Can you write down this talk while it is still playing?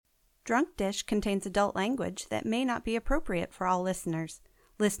Drunk Dish contains adult language that may not be appropriate for all listeners.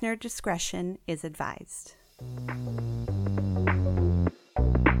 Listener discretion is advised.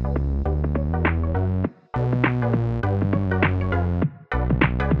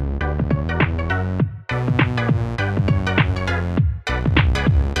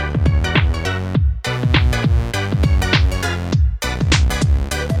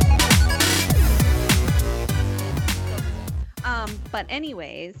 But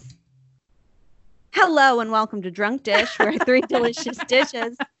anyways, hello and welcome to Drunk Dish, where three delicious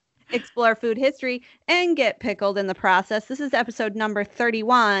dishes explore food history and get pickled in the process. This is episode number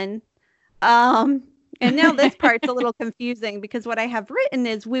 31. And now this part's a little confusing because what I have written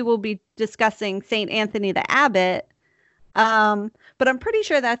is we will be discussing St. Anthony the Abbot. But I'm pretty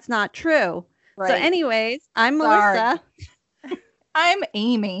sure that's not true. Right. So anyways, I'm Melissa. I'm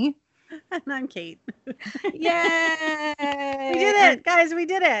Amy. And I'm Kate. Yay! We did it, guys. We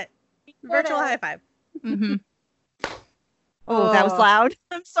did it. Virtual high five. Mm-hmm. Oh, that was loud.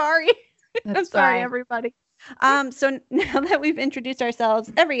 I'm sorry. I'm sorry, everybody. So now that we've introduced ourselves,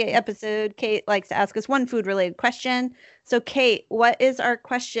 every episode, Kate likes to ask us one food-related question. So, Kate, what is our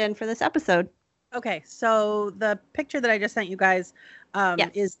question for this episode? Okay, so the picture that I just sent you guys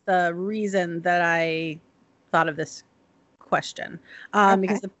is the reason that I thought of this question,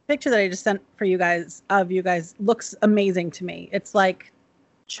 because the picture that I just sent for you guys looks amazing to me. It's like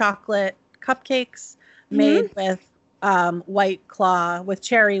chocolate cupcakes made with White Claw, with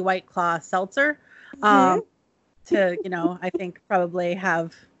cherry White Claw seltzer, to I think probably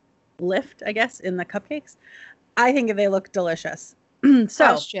have lift, I guess, in the cupcakes. I think they look delicious. So,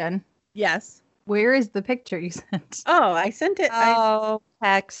 question. Yes. Where is the picture you sent? Oh, I sent it.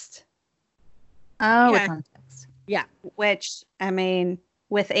 Text. Oh, it's on text. Yeah. Which, I mean,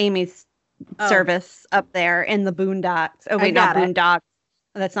 with Amy's service up there in the boondocks. Oh, wait, not boondocks.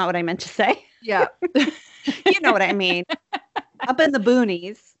 That's not what I meant to say. Yeah. You know what I mean. Up in the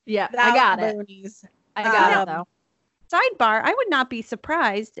boonies. Yeah, I got it. Boonies. I got it, though. Sidebar, I would not be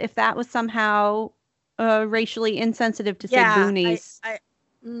surprised if that was somehow racially insensitive to say boonies.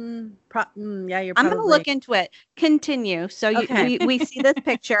 You're I'm probably. going to look into it. Continue. So we see this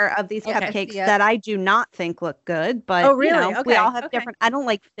picture of these cupcakes that I do not think look good, but oh, really? we all have different. I don't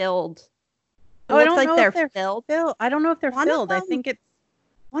like filled. It I looks don't like know they're if filled. I don't know if they're filled. I think it's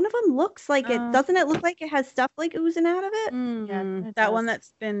one of them looks like it. Doesn't it look like it has stuff like oozing out of it? Yeah, that one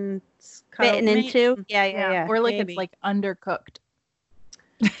that's been bitten into. Yeah. Or like it's like undercooked.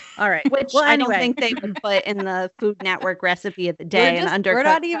 All right. Which I don't think they would put in the Food Network recipe of the day. We're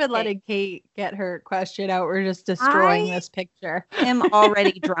not even letting Kate get her question out. We're just destroying this picture. I'm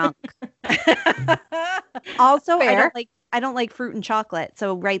already drunk. Also, I don't like fruit and chocolate.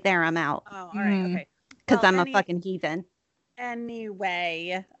 So right there, I'm out. Oh, all right. Okay. Because I'm a fucking heathen.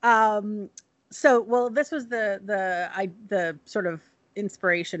 Anyway, this was the sort of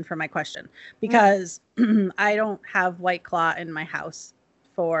inspiration for my question, because I don't have White Claw in my house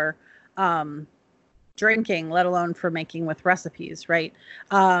for drinking, let alone for making with recipes, right?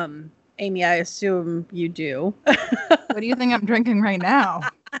 Amy, I assume you do. What do you think I'm drinking right now?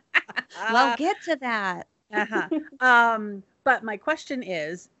 Well, get to that. But my question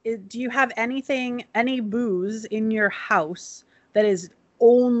is, do you have any booze in your house that is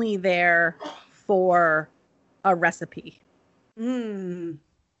only there for a recipe? I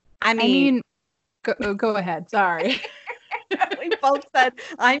mean go ahead. Sorry. We both said,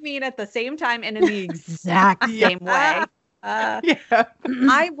 I mean, at the same time and in the exact same way.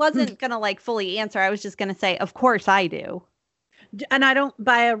 I wasn't going to fully answer. I was just going to say, of course I do. And I don't,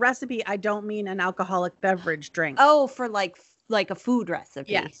 by a recipe, I don't mean an alcoholic beverage drink. Oh, for like a food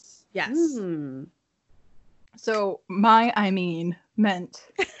recipe. Yes. So I meant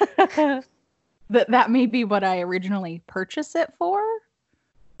that may be what I originally purchased it for,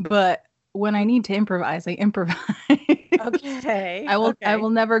 but when I need to improvise, I improvise. Okay. I will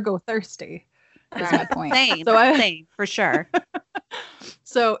never go thirsty. That's my point. Same, for sure.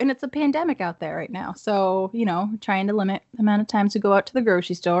 So, and it's a pandemic out there right now. So, trying to limit the amount of times we go out to the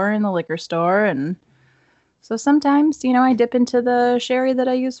grocery store and the liquor store. And so sometimes, I dip into the sherry that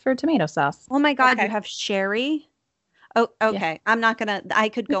I use for tomato sauce. Oh my God, you have sherry? Oh, okay. Yeah. I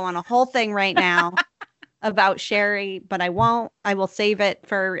could go on a whole thing right now about sherry, but I won't. I will save it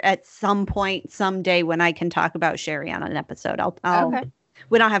for at some point, someday when I can talk about sherry on an episode.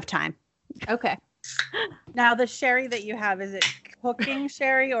 We don't have time. Okay. Now, the sherry that you have, is it cooking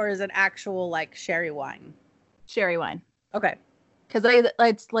sherry or is it actual sherry wine? Sherry wine. Okay. Because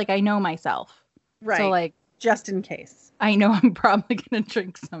it's I know myself. Right. So just in case. I know I'm probably going to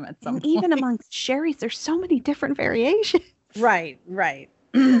drink some at some point. Even amongst sherries, there's so many different variations. Right.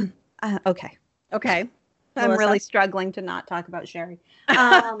 Okay. Okay. I'm Melissa? really struggling to not talk about sherry.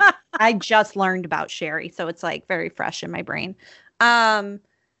 I just learned about sherry, so it's like very fresh in my brain. I'm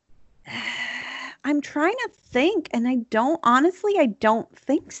trying to think, and I don't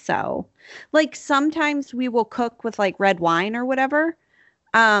think so. Like sometimes we will cook with like red wine or whatever.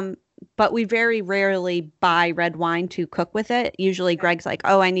 But we very rarely buy red wine to cook with it. Usually Greg's like,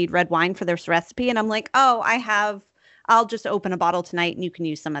 "Oh, I need red wine for this recipe." And I'm like, "Oh, I'll just open a bottle tonight and you can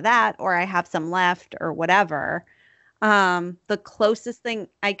use some of that, or I have some left or whatever." The closest thing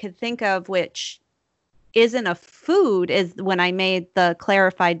I could think of, which isn't a food, is when I made the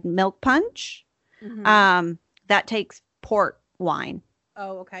clarified milk punch. Mhm. That takes port wine.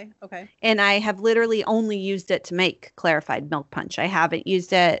 Oh, okay. Okay. And I have literally only used it to make clarified milk punch. I haven't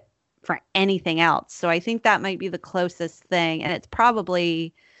used it for anything else. So I think that might be the closest thing. And it's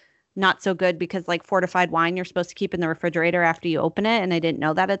probably not so good because like fortified wine, you're supposed to keep in the refrigerator after you open it. And I didn't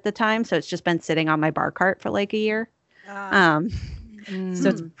know that at the time. So it's just been sitting on my bar cart for like a year. So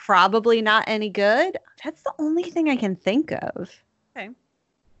it's probably not any good. That's the only thing I can think of. Okay.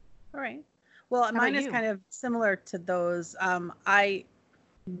 All right. Well, mine is kind of similar to those. I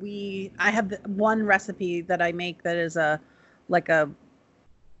have one recipe that I make that is a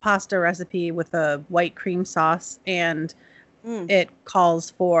pasta recipe with a white cream sauce, and it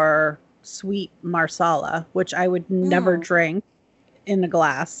calls for sweet marsala, which I would never drink in a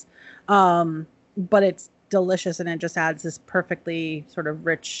glass. But it's delicious, and it just adds this perfectly sort of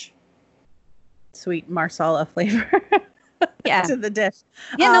rich, sweet marsala flavor. To the dish.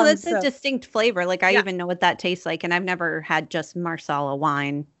 Yeah, no, that's a distinct flavor. Like I even know what that tastes like, and I've never had just marsala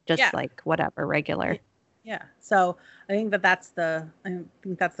wine, just like whatever regular. Yeah. So I think that's the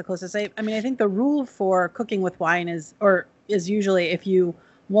closest. I mean, I think the rule for cooking with wine is usually if you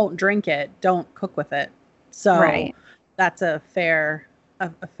won't drink it, don't cook with it. So that's a fair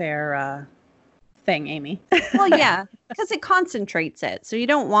thing, Amy. Well, yeah, because it concentrates it, so you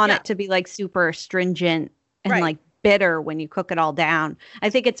don't want it to be like super astringent and like bitter when you cook it all down.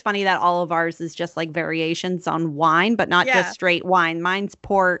 I think it's funny that all of ours is just like variations on wine, but not just straight wine. Mine's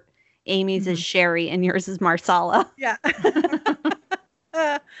port, Amy's is sherry, and yours is marsala. Yeah.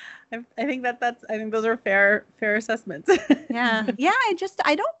 I think I think those are fair assessments. Yeah.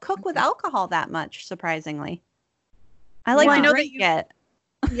 I don't cook with alcohol that much, surprisingly. I like to drink it.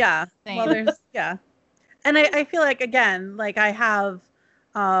 Yeah. Same. Well, and I feel like, again, like I have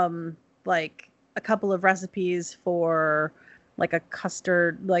like a couple of recipes for like a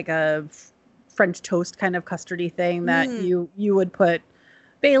custard, like a French toast kind of custardy thing that you would put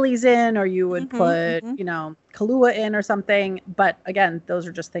Bailey's in, or you would put, Kahlua in or something. But again, those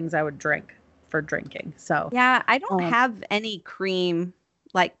are just things I would drink for drinking. So yeah, I don't have any cream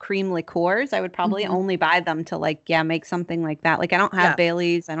liqueurs. I would probably only buy them to make something like that. Like I don't have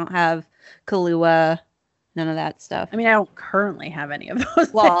Bailey's, I don't have Kahlua, none of that stuff. I mean, I don't currently have any of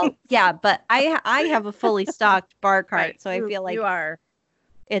those. Well, things. yeah, but I have a fully stocked bar cart, so I feel like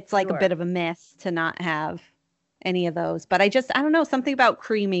it's like a bit of a miss to not have any of those. But I don't know, something about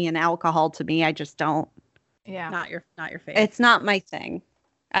creamy and alcohol to me, I just don't. Yeah. Not your favorite. It's not my thing.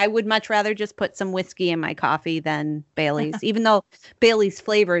 I would much rather just put some whiskey in my coffee than Bailey's, even though Bailey's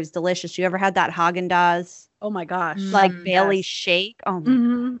flavor is delicious. You ever had that Haagen-Dazs? Oh my gosh. Like Bailey's shake? Oh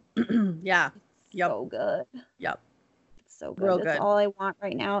my God. Yeah. Yep. So good. Yep. It's so good. Real That's good. all I want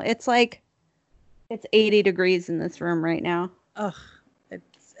right now. It's 80 degrees in this room right now. Ugh.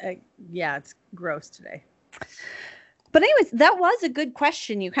 It's gross today. But anyways, that was a good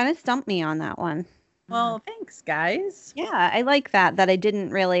question. You kind of stumped me on that one. Well, thanks, guys. Yeah, I like that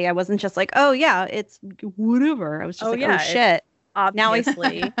I wasn't just like, oh yeah, it's whatever. I was just oh shit.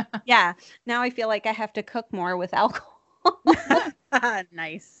 Obviously. Now I feel like I have to cook more with alcohol.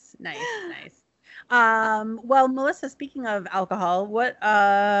 Nice. Well, Melissa, speaking of alcohol, what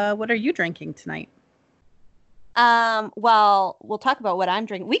are you drinking tonight? Well, we'll talk about what I'm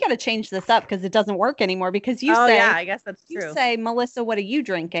drinking. We got to change this up because it doesn't work anymore because I guess that's true. You say, Melissa, what are you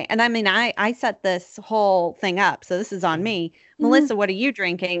drinking? And I mean, I set this whole thing up, so this is on me. Melissa, what are you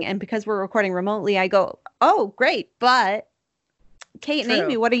drinking? And because we're recording remotely, I go, oh, great. But Kate and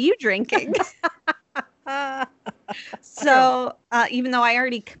Amy, what are you drinking? So even though I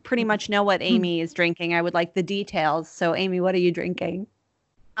already pretty much know what Amy is drinking, I would like the details. So Amy, what are you drinking?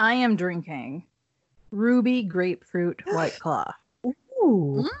 I am drinking Ruby Grapefruit White Claw.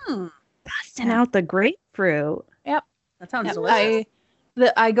 Ooh. Busting out the grapefruit. Yep. That sounds delicious.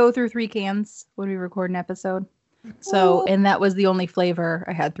 I go through 3 cans when we record an episode. So, and that was the only flavor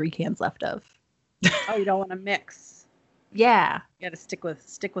I had 3 cans left of. Oh, you don't want to mix. Yeah. You got to stick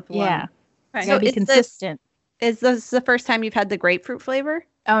with one. Yeah. Okay. So be consistent. Is this the first time you've had the grapefruit flavor?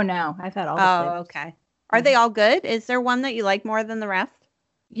 Oh no, I've had all the Oh, flavors. okay. Are they all good? Is there one that you like more than the rest?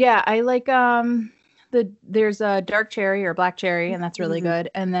 Yeah, I like there's a dark cherry or black cherry, and that's really good.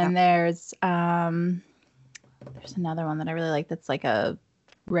 And then there's another one that I really like that's like a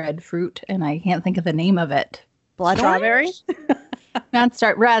red fruit, and I can't think of the name of it. Blood Strawberry? Not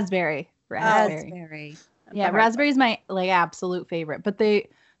raspberry. Raspberry. Yeah, raspberry is my like absolute favorite. But the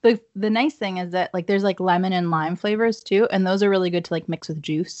nice thing is that like there's like lemon and lime flavors too, and those are really good to like mix with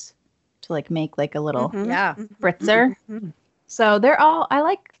juice to like make like a little Yeah. spritzer. So they're all I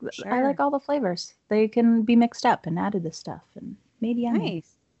like Sure. all the flavors. They can be mixed up and added to stuff and made yummy.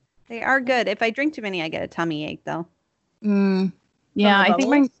 Nice. They are good. If I drink too many, I get a tummy ache though. Yeah, I think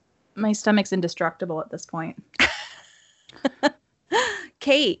bubbles? my stomach's indestructible at this point.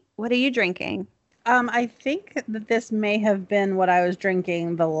 Kate, what are you drinking? I think that this may have been what I was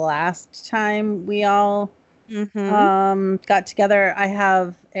drinking the last time we all got together. I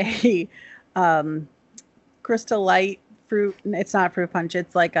have a Crystal Light fruit. It's not fruit punch.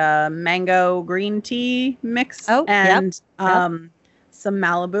 It's like a mango green tea mix and some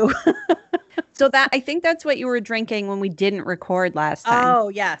Malibu. So I think that's what you were drinking when we didn't record last time. Oh,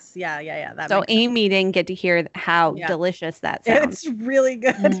 yes. Yeah. That so Amy didn't get to hear how delicious that sounds. It's really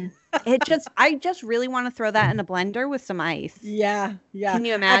good. I just really want to throw that in a blender with some ice. Yeah. Can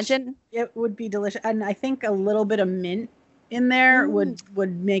you imagine? Actually, it would be delicious. And I think a little bit of mint in there would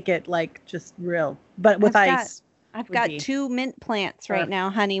make it like just real, but with ice. I've got 2 mint plants right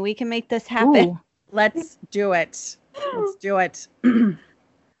now, honey. We can make this happen. Ooh. Let's do it. Let's do it.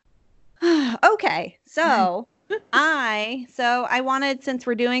 Okay, so I wanted, since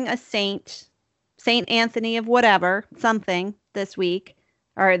we're doing a Saint Anthony of whatever, something this week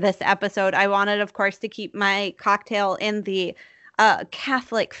or this episode, I wanted, of course, to keep my cocktail in the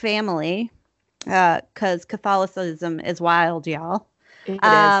Catholic family because Catholicism is wild, y'all. It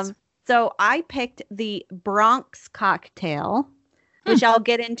is. So I picked the Bronx cocktail, which I'll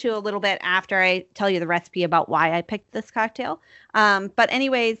get into a little bit after I tell you the recipe about why I picked this cocktail. But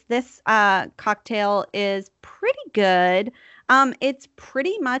anyways, this cocktail is pretty good. It's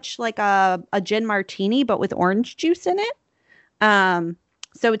pretty much like a gin martini, but with orange juice in it.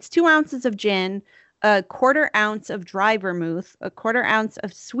 So it's 2 ounces of gin, a 1/4 ounce of dry vermouth, a 1/4 ounce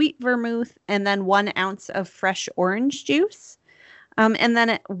of sweet vermouth, and then 1 ounce of fresh orange juice. And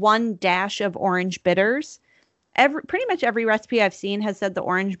then 1 dash of orange bitters. Pretty much every recipe I've seen has said the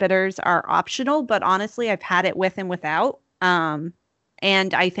orange bitters are optional, but honestly, I've had it with and without. And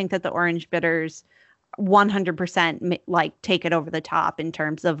I think that the orange bitters 100% like take it over the top in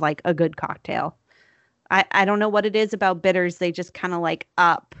terms of like a good cocktail. I don't know what it is about bitters. They just kind of like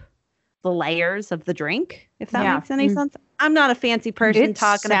up the layers of the drink, if that makes any sense. I'm not a fancy person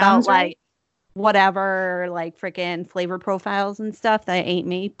talking about like whatever, like freaking flavor profiles and stuff. That ain't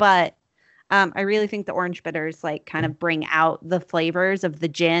me. But I really think the orange bitters like kind of bring out the flavors of the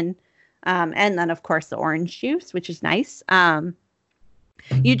gin. And then, of course, the orange juice, which is nice.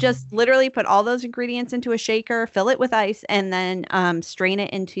 You just literally put all those ingredients into a shaker, fill it with ice, and then strain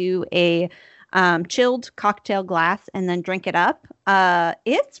it into a chilled cocktail glass and then drink it up.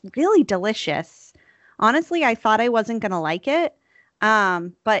 It's really delicious. Honestly, I thought I wasn't going to like it.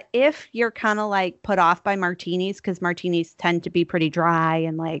 But if you're kind of like put off by martinis, because martinis tend to be pretty dry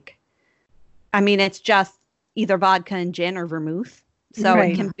and like, I mean, it's just either vodka and gin or vermouth. So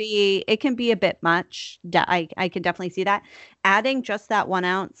it can be a bit much. I can definitely see that. Adding just that 1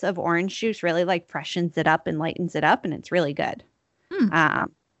 ounce of orange juice really like freshens it up and lightens it up, and it's really good.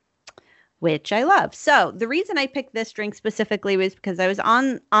 Which I love. So the reason I picked this drink specifically was because I was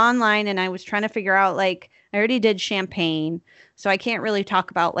online and I was trying to figure out, like, I already did champagne, so I can't really talk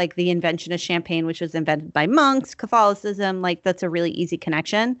about like the invention of champagne, which was invented by monks, Catholicism. Like, that's a really easy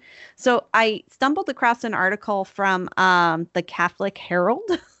connection. So I stumbled across an article from the Catholic Herald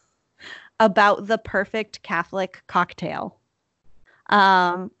about the perfect Catholic cocktail,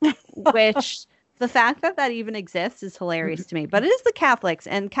 which the fact that even exists is hilarious to me. But it is the Catholics,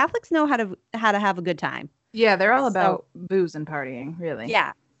 and Catholics know how to have a good time. Yeah, they're all about booze and partying, really.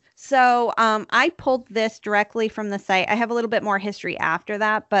 Yeah. So I pulled this directly from the site. I have a little bit more history after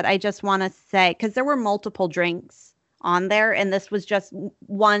that, but I just want to say, because there were multiple drinks on there, and this was just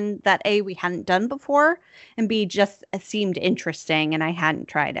one that A, we hadn't done before, and B, just seemed interesting, and I hadn't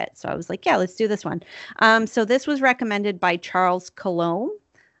tried it. So I was like, yeah, let's do this one. So this was recommended by Charles Colomb.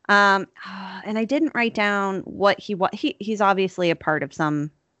 And I didn't write down what he's obviously a part of some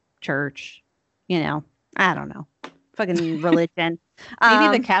church, you know, I don't know, fucking religion.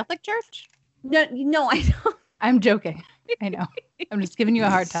 Maybe the Catholic Church? No, I don't. I'm joking. I know. I'm just giving you a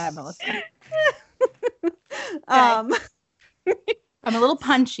hard time, Melissa. I'm a little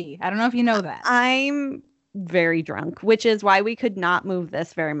punchy. I don't know if you know that. I'm very drunk, which is why we could not move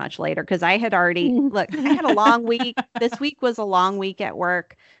this very much later, because I had already I had a long week. This week was a long week at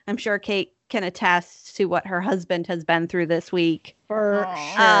work. I'm sure Kate can attest to what her husband has been through this week. For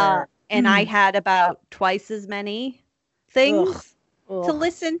sure. And I had about twice as many things to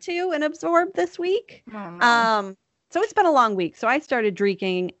listen to and absorb this week. So it's been a long week. So I started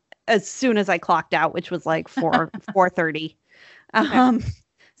drinking as soon as I clocked out, which was like 4:30.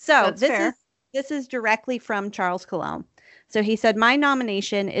 So this is directly from Charles Cologne. So he said, my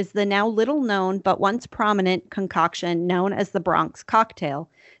nomination is the now little known but once prominent concoction known as the Bronx cocktail.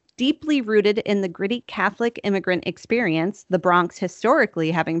 Deeply rooted in the gritty Catholic immigrant experience, the Bronx historically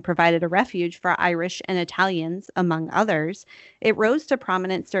having provided a refuge for Irish and Italians, among others, it rose to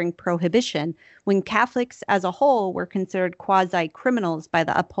prominence during Prohibition, when Catholics as a whole were considered quasi-criminals by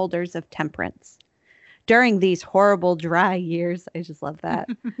the upholders of temperance. During these horrible dry years, I just love that.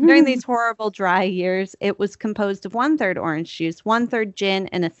 During these horrible dry years, it was composed of 1/3 orange juice, 1/3 gin,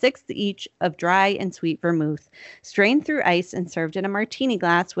 and 1/6 each of dry and sweet vermouth, strained through ice and served in a martini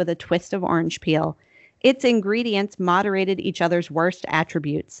glass with a twist of orange peel. Its ingredients moderated each other's worst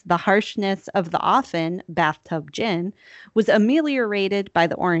attributes. The harshness of the often bathtub gin was ameliorated by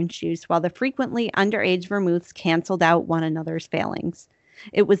the orange juice, while the frequently underage vermouths canceled out one another's failings.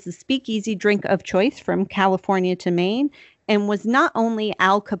 It was the speakeasy drink of choice from California to Maine, and was not only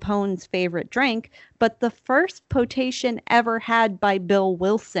Al Capone's favorite drink, but the first potation ever had by Bill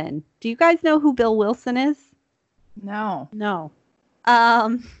Wilson. Do you guys know who Bill Wilson is? No.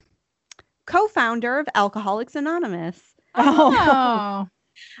 Co-founder of Alcoholics Anonymous. Oh.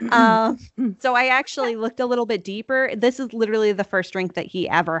 So I actually looked a little bit deeper. This is literally the first drink that he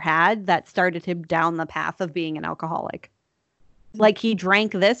ever had that started him down the path of being an alcoholic. Like, he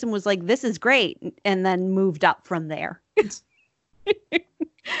drank this and was like, this is great, and then moved up from there.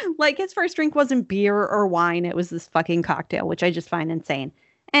 Like, his first drink wasn't beer or wine. It was this fucking cocktail, which I just find insane.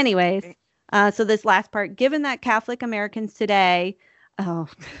 Anyways, so this last part, given that Catholic Americans today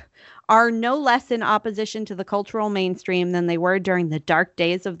are no less in opposition to the cultural mainstream than they were during the dark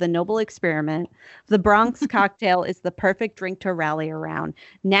days of the Noble Experiment, the Bronx cocktail is the perfect drink to rally around.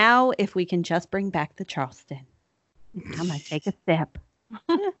 Now, if we can just bring back the Charleston. I'm going to take a sip.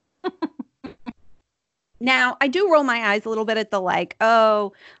 Now, I do roll my eyes a little bit at the like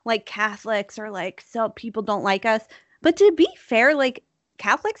Catholics are like, so people don't like us. But to be fair, like,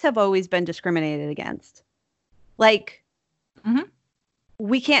 Catholics have always been discriminated against. Like,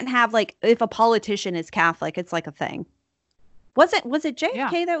 we can't have, like, if a politician is Catholic, it's like a thing. Was it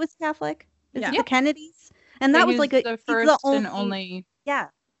JFK that was Catholic? Is it the Kennedys? And that was like the first and only. Yeah.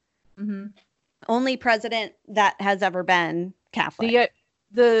 Only president that has ever been Catholic.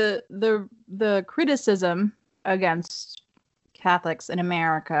 The criticism against Catholics in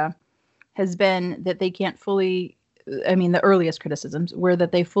America has been that they can't fully, the earliest criticisms were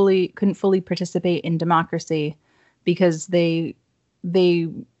that they couldn't fully participate in democracy because their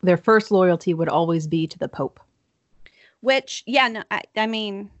first loyalty would always be to the Pope. Which, I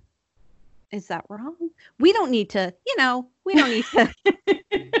mean, is that wrong? We don't need to, we don't need to.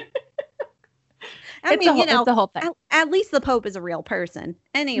 It's the whole thing. At least the Pope is a real person.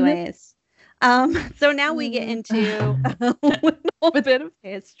 Anyways, so now we get into a little bit of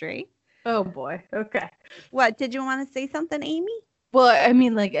history. Oh boy. Okay. What, did you want to say something, Amy? Well, I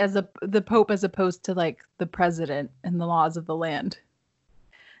mean, like, the Pope as opposed to, like, the president and the laws of the land.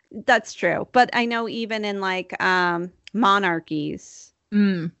 That's true. But I know even in, like, monarchies,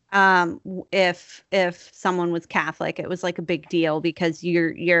 if someone was Catholic, it was like a big deal because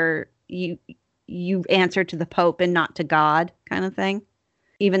you answer to the Pope and not to God, kind of thing.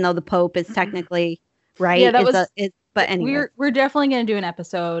 Even though the Pope is technically right. Yeah, but anyway, we're definitely going to do an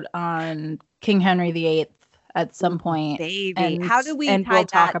episode on King Henry VIII at some point. Baby, and how do we? And we'll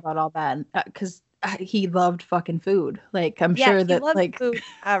talk about all that because he loved fucking food. Like, I'm sure that, like, food.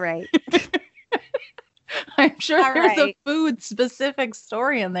 All right. I'm sure there's a food specific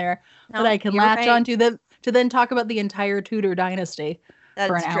story in there that I can latch onto to then talk about the entire Tudor dynasty.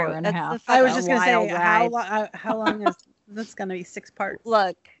 For an hour and a half. I was just going to say, how long is this going to be? 6 parts?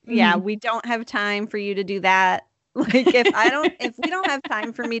 Look, we don't have time for you to do that. Like, if we don't have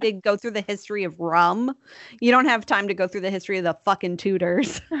time for me to go through the history of rum, you don't have time to go through the history of the fucking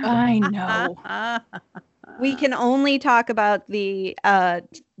Tudors. I know. We can only talk about the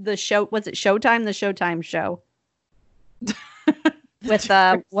show. Was it Showtime? The Showtime show. With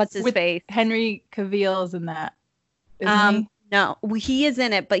what's his face? Henry Cavill's in that. Isn't he? No, he is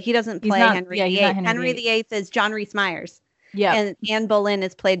in it, but he doesn't play Henry VIII. Henry VIII is John Rhys Meyers. Yeah. And Anne Boleyn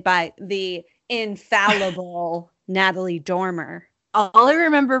is played by the infallible Natalie Dormer. All I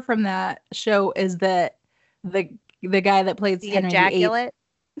remember from that show is that the guy that plays The Henry ejaculate.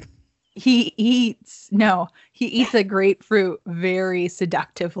 he eats a grapefruit very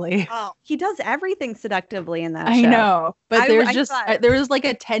seductively. Oh, he does everything seductively in that show. I know, but there was like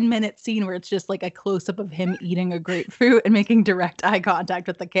a 10-minute scene where it's just like a close up of him eating a grapefruit and making direct eye contact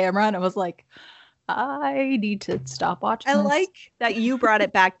with the camera, and I was like, I need to stop watching. I like that you brought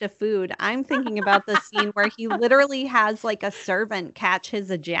it back to food. I'm thinking about the scene where he literally has like a servant catch his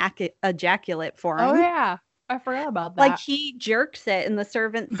ejaculate for him. Oh yeah, I forgot about that. Like he jerks it, and the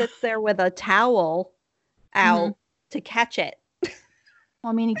servant sits there with a towel out to catch it.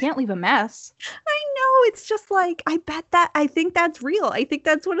 Well, I mean, you can't leave a mess. I know. It's just like, I think that's real. I think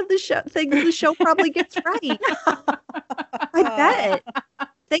that's one of the things the show probably gets right. I bet.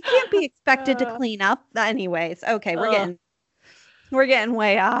 They can't be expected to clean up. Anyways, okay, we're getting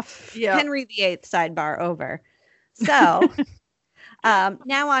way off. Yeah. Henry VIII sidebar over. So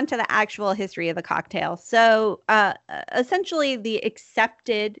now on to the actual history of the cocktail. So essentially the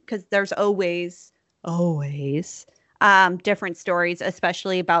accepted, because there's always different stories,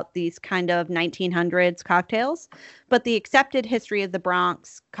 especially about these kind of 1900s cocktails. But the accepted history of the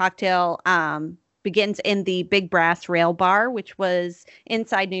Bronx cocktail begins in the Big Brass Rail Bar, which was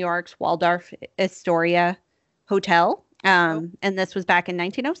inside New York's Waldorf Astoria Hotel. And this was back in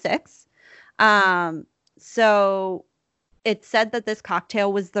 1906. So it's said that this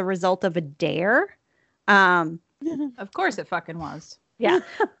cocktail was the result of a dare. Of course it fucking was. Yeah.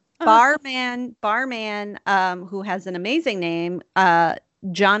 Barman, who has an amazing name,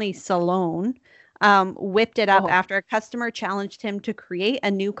 Johnny Salone, whipped it up after a customer challenged him to create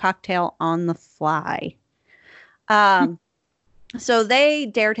a new cocktail on the fly. So they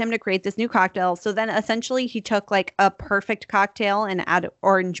dared him to create this new cocktail. So then essentially he took like a perfect cocktail and added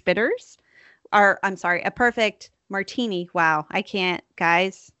orange bitters. A perfect martini. Wow, I can't,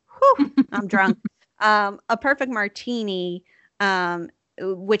 guys. Whew, I'm drunk. A perfect martini,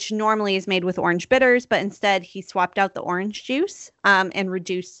 which normally is made with orange bitters, but instead he swapped out the orange juice and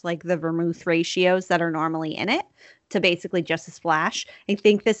reduced like the vermouth ratios that are normally in it to basically just a splash. I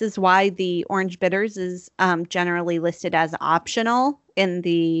think this is why the orange bitters is generally listed as optional in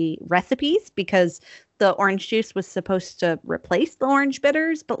the recipes, because the orange juice was supposed to replace the orange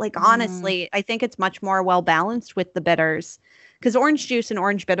bitters. But like, honestly, I think it's much more well balanced with the bitters, because orange juice and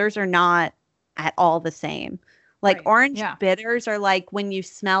orange bitters are not at all the same. Like orange bitters are like when you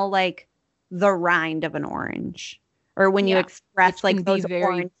smell like the rind of an orange, or when you express like those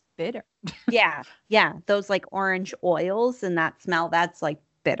orange bitter. yeah. Those like orange oils and that smell, that's like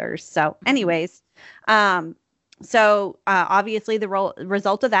bitters. So anyways, obviously the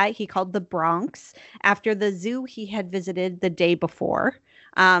result of that, he called the Bronx after the zoo he had visited the day before.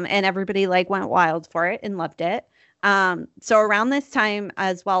 And everybody like went wild for it and loved it. So around this time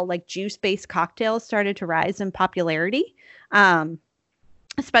as well, like juice-based cocktails started to rise in popularity,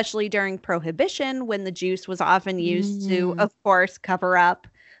 especially during Prohibition, when the juice was often used to, of course, cover up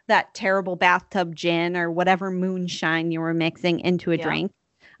that terrible bathtub gin or whatever moonshine you were mixing into a drink.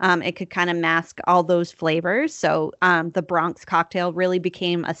 It could kind of mask all those flavors. So the Bronx cocktail really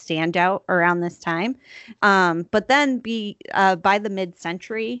became a standout around this time. But then by the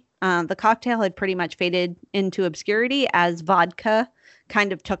mid-century, the cocktail had pretty much faded into obscurity as vodka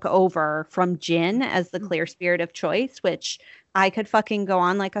kind of took over from gin as the clear spirit of choice, which I could fucking go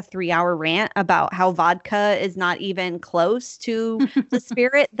on like a 3-hour rant about how vodka is not even close to the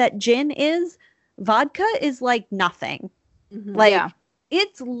spirit that gin is. Vodka is like nothing.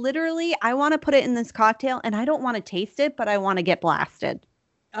 It's literally, I want to put it in this cocktail and I don't want to taste it, but I want to get blasted.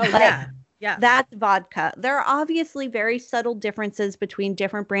 Oh, yeah. Yeah. That's vodka. There are obviously very subtle differences between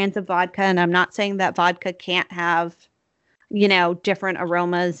different brands of vodka. And I'm not saying that vodka can't have, different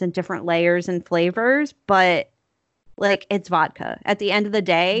aromas and different layers and flavors, but like it's vodka. At the end of the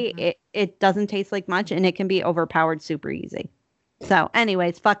day, it doesn't taste like much and it can be overpowered super easy. So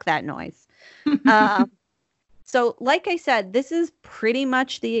anyways, fuck that noise. So like I said, this is pretty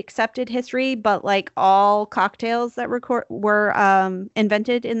much the accepted history, but like all cocktails that were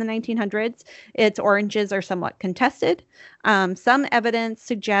invented in the 1900s, its origins are somewhat contested. Some evidence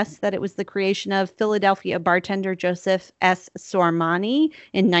suggests that it was the creation of Philadelphia bartender Joseph S. Sormani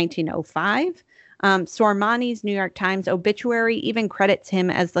in 1905. Sormani's New York Times obituary even credits him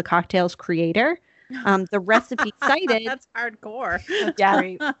as the cocktail's creator. The recipe cited that's hardcore.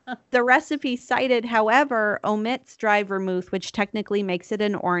 The recipe cited, however, omits dry vermouth, which technically makes it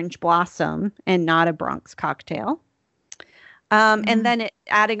an orange blossom and not a Bronx cocktail. And then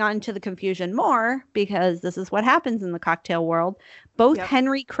adding on to the confusion more, because this is what happens in the cocktail world, both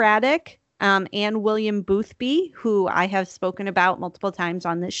Henry Craddock and William Boothby, who I have spoken about multiple times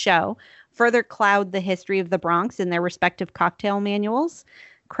on this show, further cloud the history of the Bronx in their respective cocktail manuals.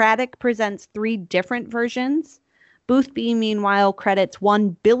 Craddock presents 3 different versions. Boothby, meanwhile, credits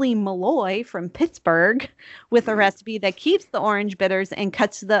one Billy Malloy from Pittsburgh with a recipe that keeps the orange bitters and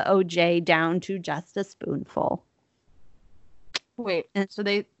cuts the OJ down to just a spoonful. Wait, and so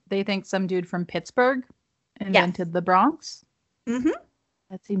they think some dude from Pittsburgh invented the Bronx? Mm-hmm.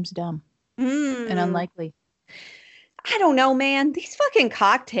 That seems dumb and unlikely. I don't know, man. These fucking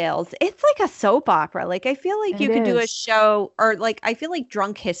cocktails, it's like a soap opera. Like, I feel like you could do a show, or like, I feel like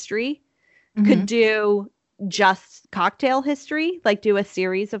Drunk History could do just cocktail history, like do a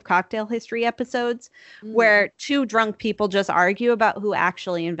series of cocktail history episodes where 2 drunk people just argue about who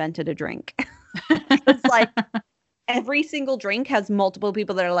actually invented a drink. It's like every single drink has multiple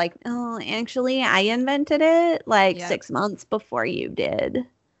people that are like, oh, actually, I invented it like 6 months before you did.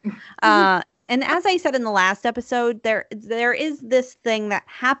 And as I said in the last episode, there is this thing that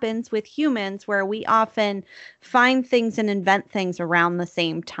happens with humans where we often find things and invent things around the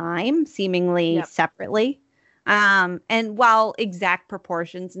same time, seemingly separately. And while exact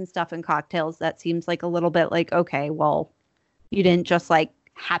proportions and stuff in cocktails, that seems like a little bit like, okay, well, you didn't just like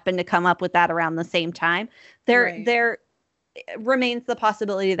happen to come up with that around the same time. There remains the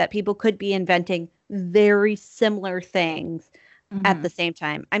possibility that people could be inventing very similar things at the same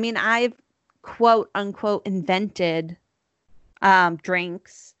time. I mean, I've quote unquote invented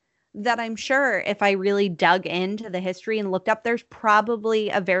drinks that I'm sure if I really dug into the history and looked up, there's probably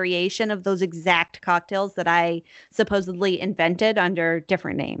a variation of those exact cocktails that I supposedly invented under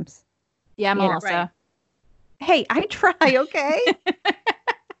different names. Yeah, Melissa. Right. Hey, I try, okay?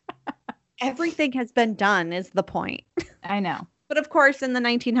 Everything has been done is the point. I know. But of course, in the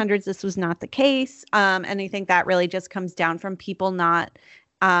 1900s, this was not the case. And I think that really just comes down from people not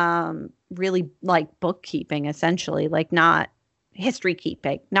really like bookkeeping, essentially, like not history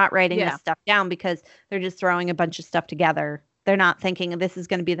keeping, not writing this stuff down because they're just throwing a bunch of stuff together. They're not thinking this is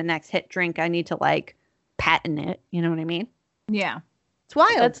going to be the next hit drink. I need to like patent it. You know what I mean? Yeah. It's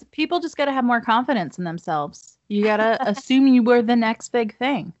wild. People just got to have more confidence in themselves. You got to assume you were the next big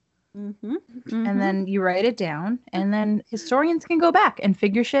thing. And then you write it down, and then historians can go back and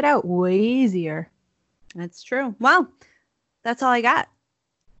figure shit out way easier. That's true. Well, that's all I got.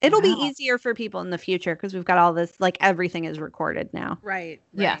 It'll be easier for people in the future because we've got all this, like everything is recorded now. Right.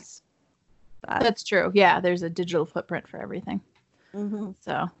 Yes. That's true. Yeah, there's a digital footprint for everything.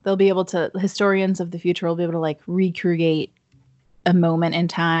 So they'll be able to, historians of the future will be able to like recreate a moment in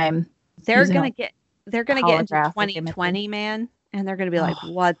time. They're gonna get into 2020, man, and they're gonna be like,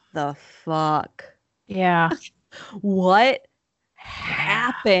 what the fuck? Yeah. What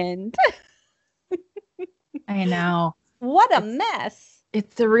happened? I know. What a mess.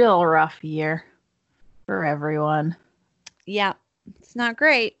 It's a real rough year for everyone. Yeah, it's not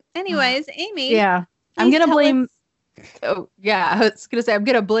great. Anyways, Amy. Yeah, I'm going to blame. Oh, yeah, I was going to say, I'm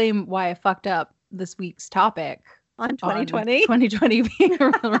going to blame why I fucked up this week's topic on 2020. 2020 being a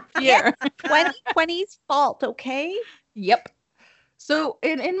rough year. 2020's fault, okay? Yep. So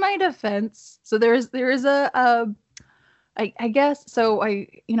in my defense, so there is I guess so. I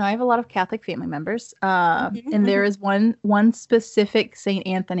have a lot of Catholic family members, and there is one specific Saint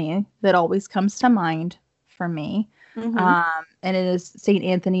Anthony that always comes to mind for me, and it is Saint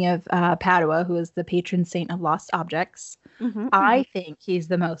Anthony of Padua, who is the patron saint of lost objects. I think he's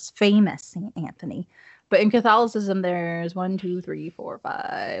the most famous Saint Anthony, but in Catholicism, there's 1, 2, 3, 4,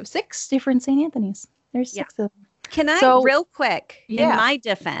 5, 6 different Saint Anthonys. There's 6 of them. Can I real quick in my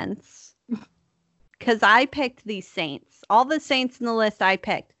defense? Because I picked these saints. All the saints in the list I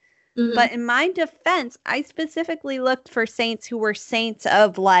picked. But in my defense, I specifically looked for saints who were saints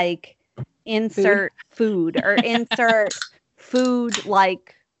of like insert food or insert food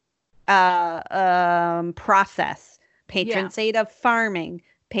like process. Patron saint of farming,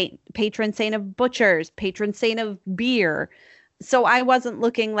 patron saint of butchers, patron saint of beer. So I wasn't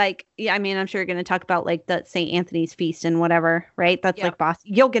looking like, I mean, I'm sure you're going to talk about like the St. Anthony's feast and whatever, right? That's like boss.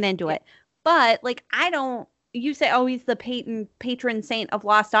 You'll get into it. But like, you say, oh, he's the patron saint of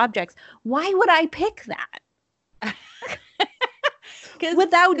lost objects. Why would I pick that?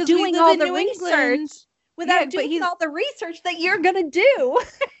 Without doing all the research. Without doing all the research that you're going to do.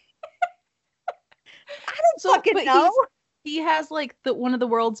 I don't fucking know. He has like one of the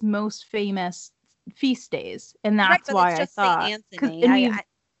world's most famous feast days. And that's why I thought. Saint Anthony.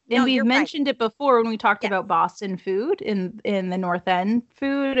 And we've mentioned it before when we talked about Boston food in the North End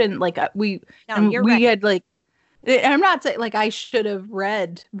food, and like we had like, I'm not saying like I should have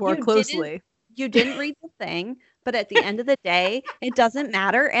read more closely. You didn't read the thing, but at the end of the day, it doesn't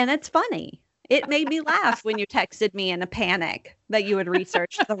matter and it's funny. It made me laugh when you texted me in a panic that you had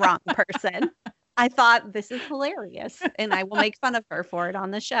researched the wrong person. I thought this is hilarious and I will make fun of her for it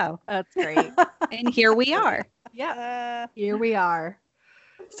on the show. That's great. And here we are. Yeah. Here we are.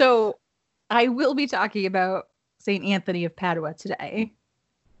 So I will be talking about St. Anthony of Padua today.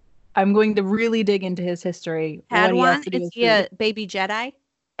 I'm going to really dig into his history. Padawan? Is he a baby Jedi?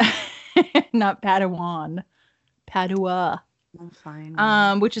 Not Padawan. Padua. Oh,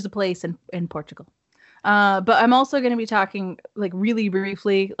 fine. Which is a place in Portugal. But I'm also going to be talking like really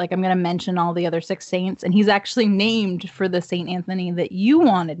briefly, like I'm going to mention all the other 6 saints, and he's actually named for the St. Anthony that you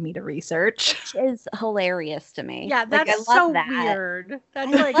wanted me to research. Which is hilarious to me. Yeah, that's like, I love so that. weird.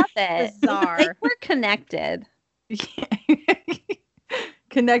 That's I like love it. bizarre. Like, we're connected.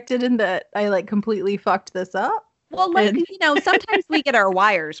 Connected in that I like completely fucked this up. Well, like, sometimes we get our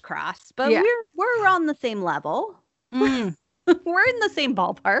wires crossed, but Yeah. we're on the same level. Mm. We're in the same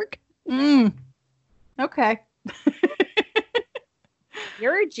ballpark. Mm. Okay.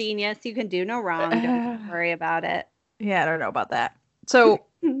 You're a genius. You can do no wrong. Don't worry about it. Yeah, I don't know about that. So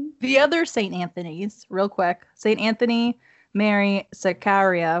the other St. Anthony's, real quick. St. Anthony, Mary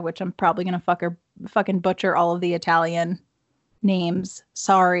Saccaria, which I'm probably going to fucking butcher all of the Italian names.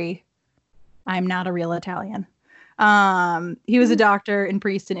 Sorry. I'm not a real Italian. He was a doctor and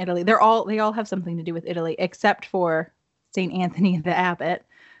priest in Italy. They all have something to do with Italy, except for St. Anthony the Abbot,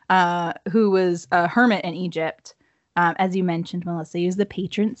 who was a hermit in Egypt. As you mentioned, Melissa, he was the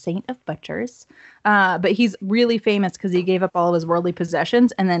patron saint of butchers. But he's really famous because he gave up all of his worldly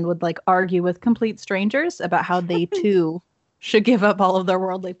possessions and then would like argue with complete strangers about how they too should give up all of their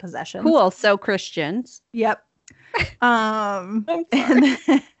worldly possessions. Cool. So Christians. Yep. And then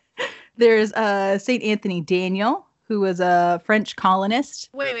there's St. Anthony Daniel, who was a French colonist.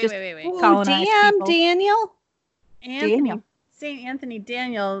 Wait. Colonized Damn, people. Daniel. Daniel. St. Anthony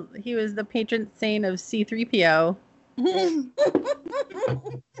Daniel, he was the patron saint of C-3PO.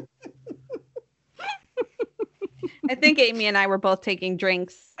 I think Amy and I were both taking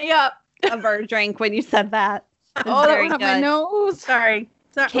drinks Yep. of our drink when you said that. It was Oh, that very went up my good. nose. Sorry.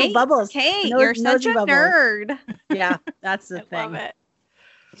 Kate, bubbles. Kate, No- you're such nosy a bubbles. nerd. Yeah, that's the I thing. love it.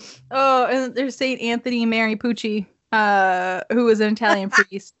 Oh, and there's St. Anthony Mary Pucci, who was an Italian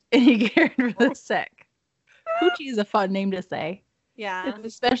priest, and he cared for the sick. Pucci is a fun name to say. Yeah. It's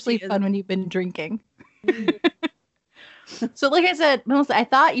especially Pucci is- fun when you've been drinking. So like I said, Melissa, I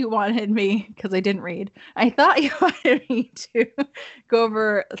thought you wanted me, because I didn't read, I thought you wanted me to go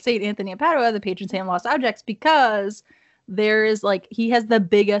over St. Anthony of Padua, the patron saint of lost objects, because there is like, he has the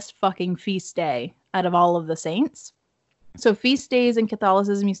biggest fucking feast day out of all of the saints. So feast days in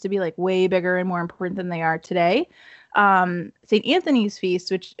Catholicism used to be like way bigger and more important than they are today. St. Anthony's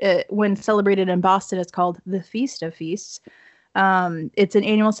feast, which when celebrated in Boston, is called the Feast of Feasts. It's an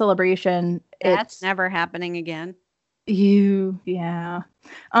annual celebration. That's never happening again. Yeah.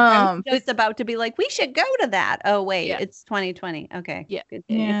 I was just about to be like, we should go to that. Oh, wait, Yeah. it's 2020. Okay. Yeah.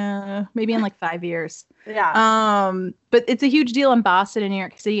 Continue. Yeah, maybe in like 5 years. Yeah. But it's a huge deal in Boston and New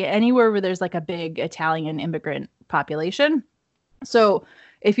York City, anywhere where there's like a big Italian immigrant population. So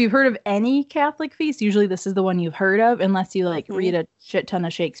if you've heard of any Catholic feast, usually this is the one you've heard of, unless you like read a shit ton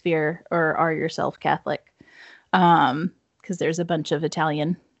of Shakespeare or are yourself Catholic. Because there's a bunch of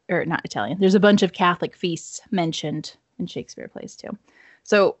there's a bunch of Catholic feasts mentioned in Shakespeare plays too.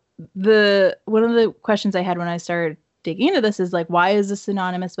 So one of the questions I had when I started digging into this is like, why is this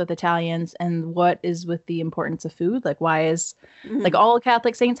synonymous with Italians, and what is with the importance of food? Like, why is like all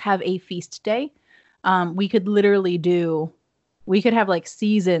Catholic saints have a feast day? We could have like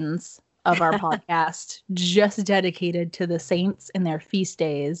seasons of our podcast just dedicated to the saints and their feast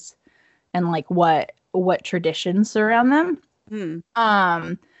days and like what traditions surround them.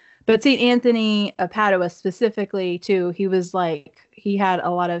 But St. Anthony of Padua specifically too, he had a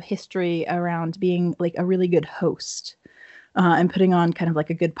lot of history around being like a really good host and putting on kind of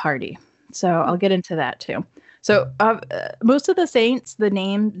like a good party. So I'll get into that too. So most of the saints, the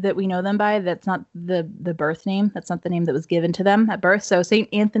name that we know them by, that's not the birth name. That's not the name that was given to them at birth. So St.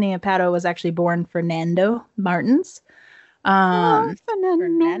 Anthony of Padua was actually born Fernando Martins.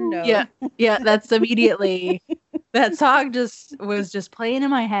 Fernando. Yeah, that's immediately that song was just playing in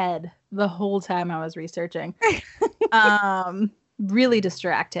my head the whole time I was researching. Really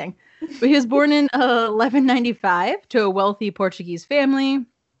distracting. But he was born in 1195 to a wealthy Portuguese family.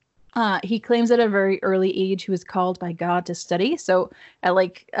 He claims at a very early age he was called by God to study. So at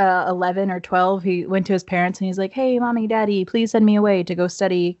like 11 or 12, he went to his parents and he's like, "Hey, mommy, daddy, please send me away to go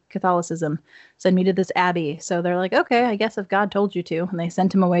study Catholicism. Send me to this abbey." So they're like, "Okay, I guess if God told you to." And they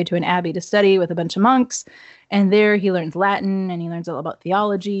sent him away to an abbey to study with a bunch of monks. And there he learns Latin and he learns all about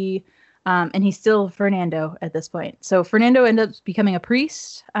theology. And he's still Fernando at this point. So Fernando ended up becoming a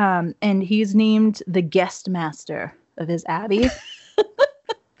priest, and he's named the guest master of his abbey.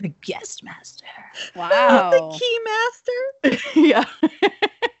 The guest master. Wow. The key master. Yeah.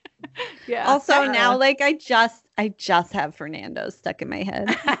 Yeah. Also now, like I just have Fernando stuck in my head.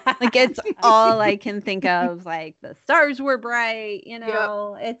 Like it's all I can think of. Like the stars were bright, you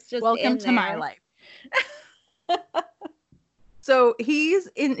know. Yep. It's just welcome to my life. So he's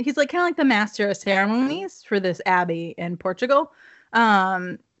like kind of like the master of ceremonies for this abbey in Portugal.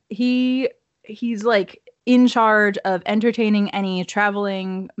 He's like in charge of entertaining any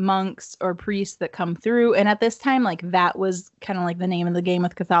traveling monks or priests that come through. And at this time, like that was kind of like the name of the game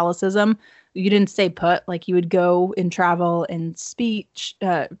with Catholicism. You didn't stay put. Like you would go and travel and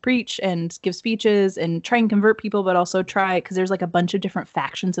preach and give speeches and try and convert people, but also try, because there's like a bunch of different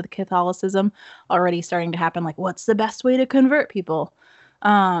factions of Catholicism already starting to happen. Like what's the best way to convert people?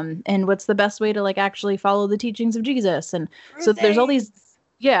 And what's the best way to like actually follow the teachings of Jesus? And so there's all these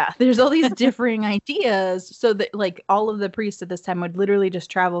differing ideas, so that like all of the priests at this time would literally just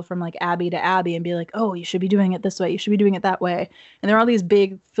travel from like abbey to abbey and be like, "Oh, you should be doing it this way, you should be doing it that way." And there are all these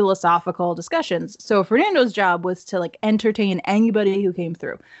big philosophical discussions. So Fernando's job was to like entertain anybody who came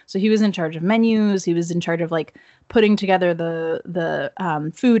through. So he was in charge of menus, he was in charge of like putting together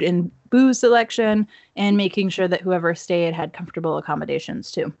the food and booze selection and making sure that whoever stayed had comfortable accommodations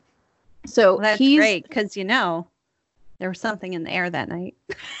too. So that's great, because you know there was something in the air that night.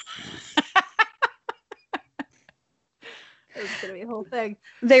 It was going to be a whole thing.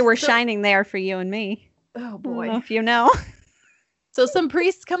 They were shining there for you and me. Oh, boy. If you know. So some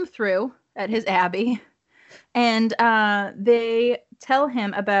priests come through at his abbey, and they tell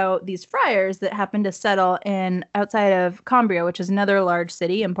him about these friars that happen to settle outside of Coimbra, which is another large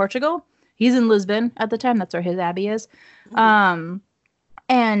city in Portugal. He's in Lisbon at the time. That's where his abbey is.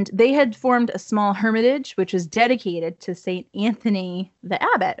 And they had formed a small hermitage, which is dedicated to St. Anthony the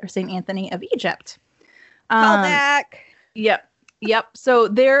Abbot, or St. Anthony of Egypt. Call back. Yep. So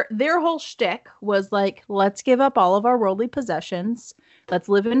their whole shtick was like, let's give up all of our worldly possessions. Let's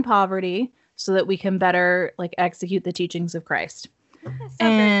live in poverty so that we can better like execute the teachings of Christ. That's not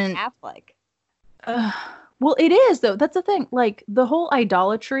very Catholic. Well, it is though. That's the thing. Like the whole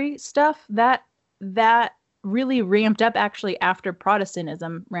idolatry stuff that really ramped up actually after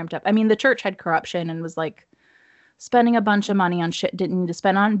Protestantism ramped up. I mean, the church had corruption and was like spending a bunch of money on shit didn't need to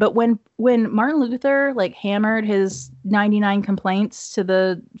spend on. But when Martin Luther like hammered his 99 complaints to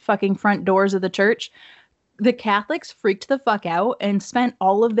the fucking front doors of the church, the Catholics freaked the fuck out and spent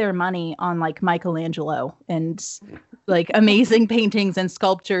all of their money on like Michelangelo and like amazing paintings and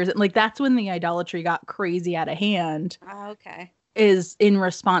sculptures. And like that's when the idolatry got crazy out of hand. Oh, okay. Is in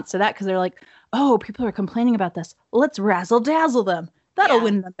response to that, because they're like, "Oh, people are complaining about this. Let's razzle dazzle them. That'll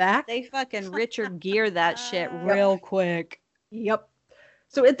win them back." They fucking Richard Gere that shit real quick. Yep.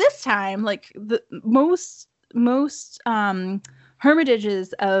 So at this time, like the most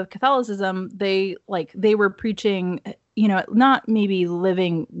hermitages of Catholicism, they were preaching, you know, not maybe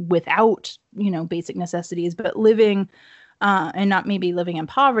living without, you know, basic necessities, but living, and not maybe living in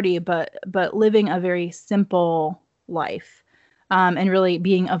poverty, but living a very simple life. And really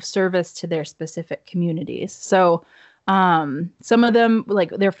being of service to their specific communities. So some of them,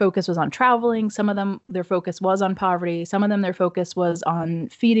 like their focus was on traveling. Some of them, their focus was on poverty. Some of them, their focus was on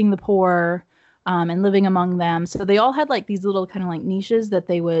feeding the poor and living among them. So they all had like these little kind of like niches that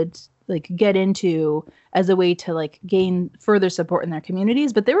they would like get into as a way to like gain further support in their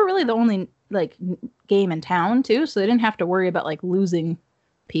communities. But they were really the only like game in town too. So they didn't have to worry about like losing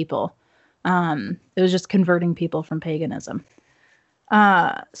people. It was just converting people from paganism.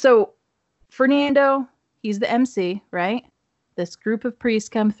 So Fernando, he's the MC, right? This group of priests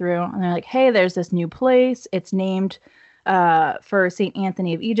come through and they're like, "Hey, there's this new place. It's named for St.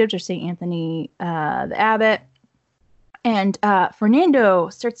 Anthony of Egypt, or St. Anthony the Abbot." And Fernando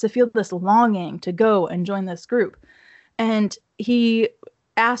starts to feel this longing to go and join this group. And he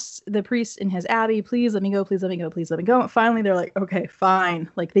asks the priests in his abbey, "Please let me go, please let me go, please let me go." And finally, they're like, "Okay, fine."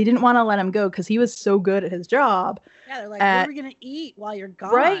 Like they didn't want to let him go because he was so good at his job. Yeah, they're like, "What are we gonna eat while you're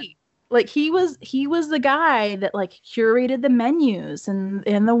gone?" Right. Like he was the guy that like curated the menus and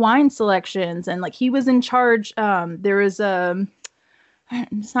the wine selections, and like he was in charge. There was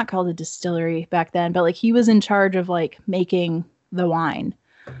it's not called a distillery back then, but like he was in charge of like making the wine.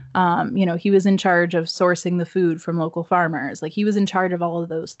 He was in charge of sourcing the food from local farmers. Like he was in charge of all of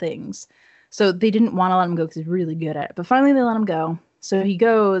those things. So they didn't want to let him go because he's really good at it. But finally they let him go. So he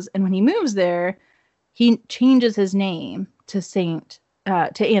goes, and when he moves there, he changes his name to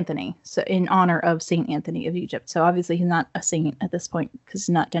Anthony, so in honor of Saint Anthony of Egypt. So obviously he's not a saint at this point because he's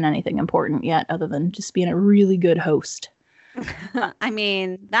not done anything important yet other than just being a really good host. I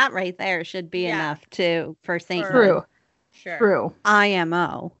mean, that right there should be enough for Saint. True. Sure. True.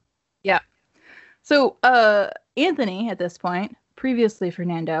 IMO. Yeah. So Anthony at this point, previously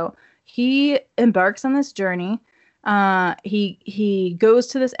Fernando, he embarks on this journey. He goes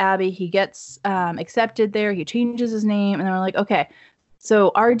to this abbey. He gets accepted there. He changes his name, and then we're like, okay,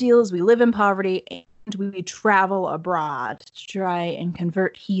 so our deal is we live in poverty and we travel abroad to try and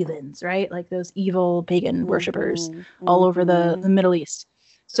convert heathens, right? Like those evil pagan worshippers all over the Middle East.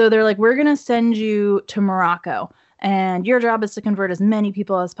 So they're like, we're gonna send you to Morocco, and your job is to convert as many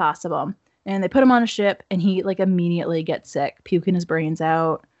people as possible. And they put him on a ship, and he like immediately gets sick, puking his brains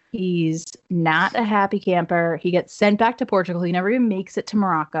out. He's not a happy camper. He gets sent back to Portugal. He never even makes it to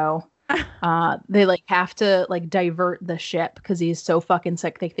Morocco. They like have to like divert the ship because he's so fucking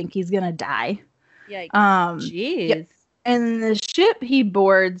sick. They think he's gonna die. Yikes. Jeez. Yep. And the ship he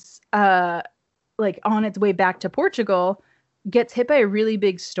boards, like on its way back to Portugal, gets hit by a really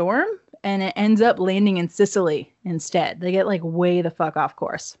big storm, and it ends up landing in Sicily instead. They get like way the fuck off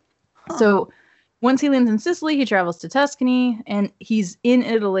course. So once he lands in Sicily, he travels to Tuscany, and he's in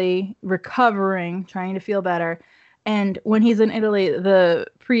Italy recovering, trying to feel better. And when he's in Italy, the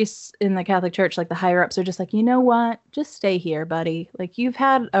priests in the Catholic Church, like the higher ups, are just like, you know what? Just stay here, buddy. Like, you've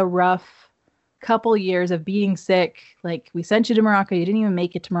had a rough couple years of being sick. Like, we sent you to Morocco. You didn't even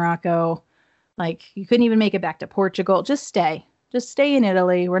make it to Morocco. Like, you couldn't even make it back to Portugal. Just stay. Just stay in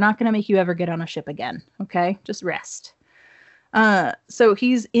Italy. We're not going to make you ever get on a ship again. Okay? Just rest. So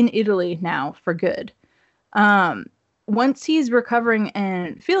he's in Italy now for good. Once he's recovering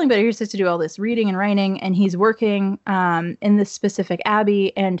and feeling better, he starts to do all this reading and writing, and he's working in this specific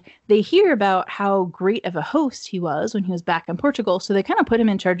abbey, and they hear about how great of a host he was when he was back in Portugal, so they kind of put him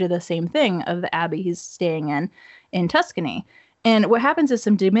in charge of the same thing of the abbey he's staying in Tuscany. And what happens is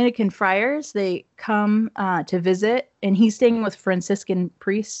some Dominican friars, they come to visit, and he's staying with Franciscan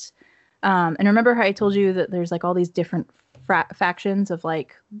priests. And remember how I told you that there's like all these different factions of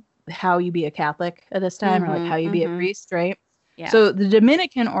like how you be a Catholic at this time, or like how you be a priest, right? Yeah. So the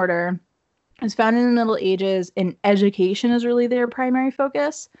Dominican order is founded in the Middle Ages, and education is really their primary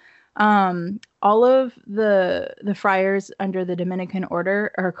focus. All of the friars under the Dominican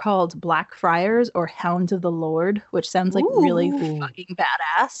order are called Black Friars or Hounds of the Lord, which sounds like really fucking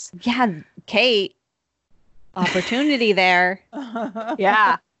badass. Yeah, Kate, opportunity there.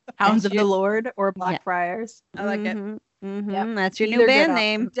 Yeah, Hounds of the Lord or Black Friars. I like it. Yep. That's your new band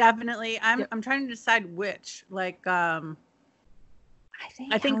name. Definitely. I'm trying to decide which. Like, I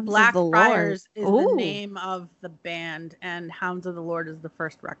think Black Friars is the name of the band, and Hounds of the Lord is the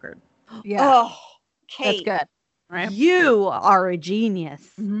first record. Yeah. Oh, Kate. That's good. Right? You are a genius.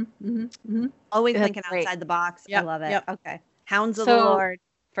 Always That's thinking great. outside the box. Yep. I love it. Yep. Okay. Hounds of the Lord.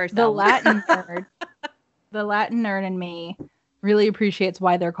 First the album. Latin nerd. The Latin nerd in me really appreciates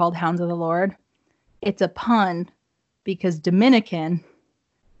why they're called Hounds of the Lord. It's a pun. Because Dominican,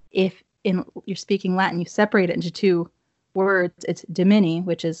 if you're speaking Latin, you separate it into two words. It's Domini,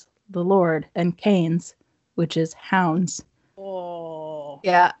 which is the Lord, and Canes, which is hounds. Oh.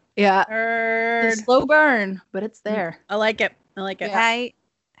 Yeah. Nerd. It's a slow burn, but it's there. I like it. Yeah. I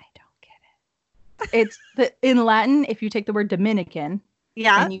don't get it. It's in Latin, if you take the word Dominican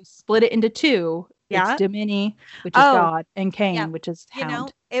and you split it into two, it's Domini, which is God, and Cain, which is hound. You know,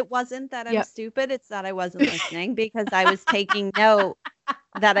 it wasn't that I'm stupid. It's that I wasn't listening because I was taking note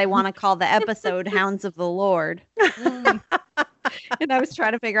that I want to call the episode Hounds of the Lord. And I was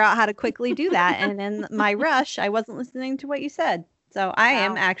trying to figure out how to quickly do that. And in my rush, I wasn't listening to what you said. So I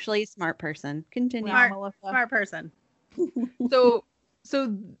am actually a smart person. Continue. Smart person. So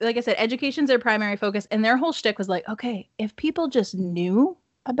like I said, education's their primary focus. And their whole shtick was like, okay, if people just knew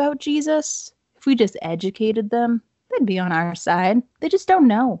about Jesus, if we just educated them, they'd be on our side. They just don't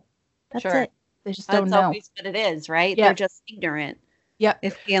know. That's it. They just don't know. That's always what it is, right? Yeah. They're just ignorant. Yep.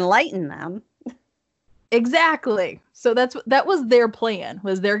 If we enlighten them. Exactly. So that was their plan,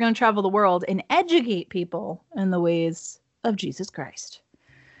 was they're going to travel the world and educate people in the ways of Jesus Christ.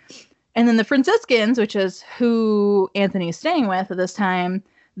 And then the Franciscans, which is who Anthony is staying with at this time,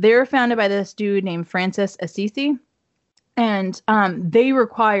 they're founded by this dude named Francis Assisi. And they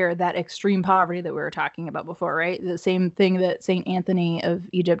require that extreme poverty that we were talking about before, right? The same thing that St. Anthony of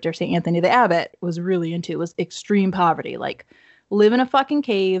Egypt or St. Anthony the Abbot was really into was extreme poverty, like live in a fucking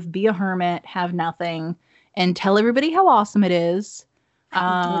cave, be a hermit, have nothing, and tell everybody how awesome it is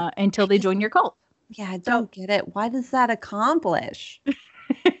until they join your cult. Yeah, I don't get it. Why does that accomplish?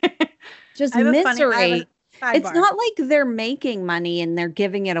 Just I have misery. a It's not like they're making money and they're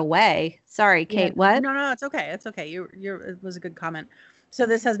giving it away. Sorry, Kate. What? No, it's okay. It's okay. It was a good comment. So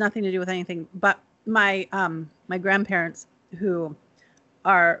this has nothing to do with anything, but my my grandparents who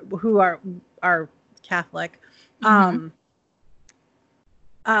are Catholic, when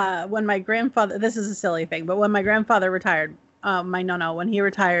my grandfather, this is a silly thing, but when my grandfather retired, my nono, when he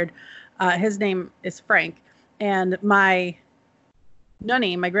retired, his name is Frank, and my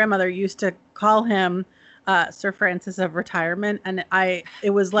nunny, my grandmother, used to call him Sir Francis of Retirement, and it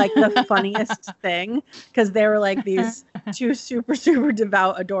was like the funniest thing, because they were like these two super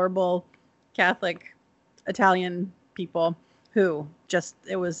devout, adorable Catholic Italian people who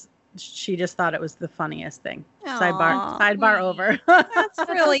she just thought it was the funniest thing. Sidebar over. That's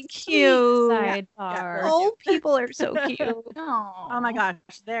really cute. Sidebar. Old people are so cute. Oh my gosh,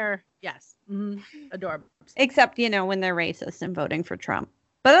 they're adorable. Except, when they're racist and voting for Trump.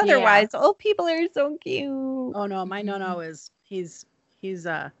 But otherwise, old people are so cute. Oh no, my no is he's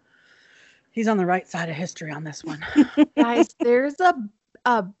on the right side of history on this one. Guys, there's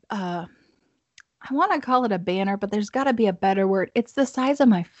I want to call it a banner, but there's got to be a better word. It's the size of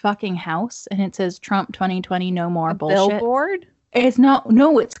my fucking house, and it says Trump 2020, no more bullshit. Billboard? It's no,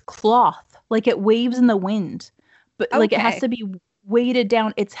 it's cloth. Like it waves in the wind, but like it has to be weighted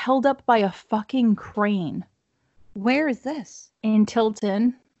down. It's held up by a fucking crane. Where is this? In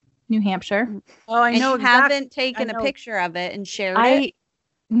Tilton, New Hampshire. Oh, I know. You haven't taken a picture of it and shared it?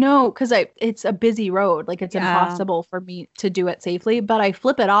 No, because it's a busy road. Like it's impossible for me to do it safely. But I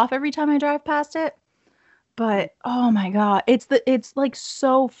flip it off every time I drive past it. But oh my god, it's like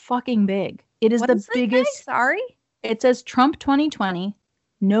so fucking big. It is the biggest. Sorry, it says Trump 2020,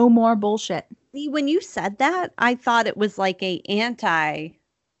 no more bullshit. See, when you said that, I thought it was like a anti-Trump,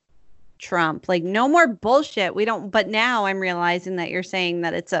 like no more bullshit. We don't. But now I'm realizing that you're saying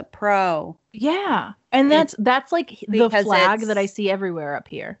that it's a pro. Yeah, and that's like the flag that I see everywhere up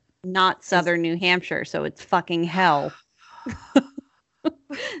here. Not Southern New Hampshire, so it's fucking hell.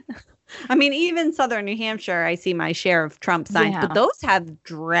 I mean, even Southern New Hampshire, I see my share of Trump signs, but those have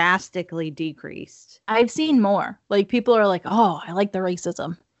drastically decreased. I've seen more. Like people are like, "Oh, I like the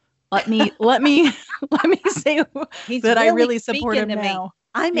racism. Let me say that I really support him now."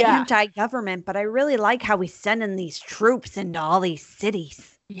 I'm anti-government, but I really like how we send in these troops into all these cities.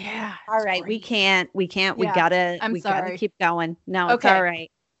 Yeah. All right, we can't. We gotta keep going. No, it's all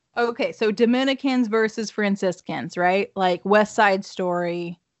right. Okay, so Dominicans versus Franciscans, right? Like West Side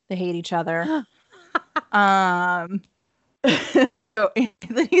Story. They hate each other. So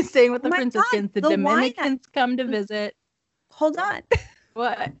Anthony's staying with the Franciscans. The Dominicans come to visit. Hold on.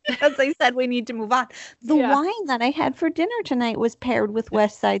 What? As I said, we need to move on. The wine that I had for dinner tonight was paired with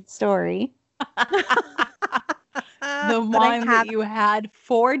West Side Story. The wine that you had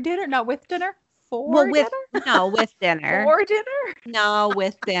for dinner? Not with dinner? Dinner? No, with dinner. For dinner? No,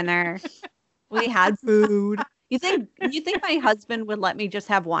 with dinner. We had food. You think my husband would let me just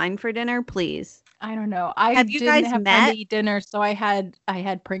have wine for dinner, please? I don't know. Have you guys have met? Time to eat dinner, so I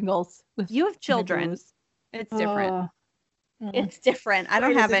had Pringles. You have children. It's different. It's different. I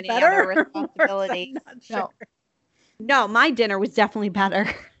don't have any other responsibilities. No, my dinner was definitely better.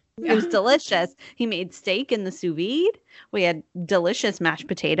 It was delicious. He made steak in the sous vide. We had delicious mashed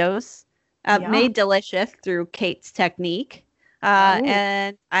potatoes, made delicious through Kate's technique.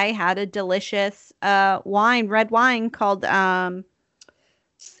 And I had a delicious red wine called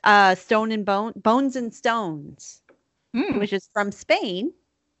Bones and Stones, which is from Spain.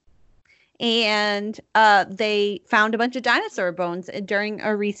 And they found a bunch of dinosaur bones during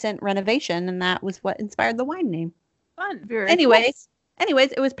a recent renovation, and that was what inspired the wine name. Fun. Anyways,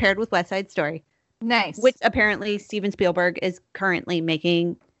 it was paired with West Side Story. Nice. Which apparently Steven Spielberg is currently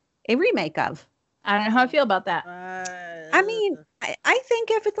making a remake of. I don't know how I feel about that. I mean, I think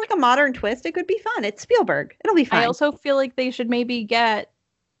if it's like a modern twist, it could be fun. It's Spielberg. It'll be fun. I also feel like they should maybe get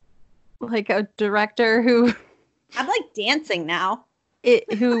like a director who... I'm like dancing now.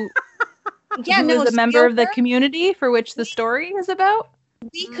 Who is a member of the community for which the story is about?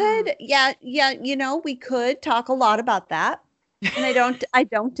 We could, we could talk a lot about that. And I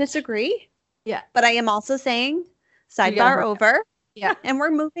don't disagree. Yeah. But I am also saying sidebar over. Yeah. And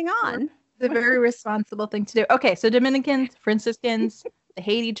we're moving on. It's a very responsible thing to do. Okay, so Dominicans, Franciscans, they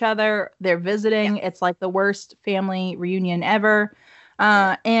hate each other. They're visiting. Yeah. It's like the worst family reunion ever.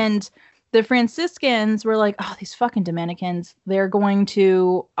 And the Franciscans were like, oh, these fucking Dominicans, they're going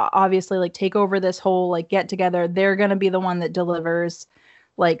to obviously like take over this whole like get together. They're going to be the one that delivers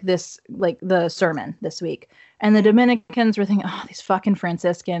like this, like the sermon this week. And the Dominicans were thinking, oh, these fucking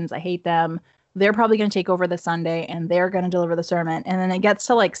Franciscans, I hate them. They're probably going to take over the Sunday and they're going to deliver the sermon. And then it gets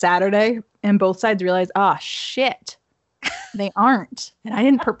to like Saturday and both sides realize, oh, shit, they aren't. And I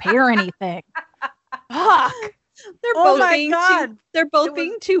didn't prepare anything. Fuck. They're both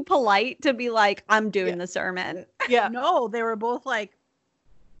being too polite to be like, I'm doing the sermon. Yeah. No, they were both like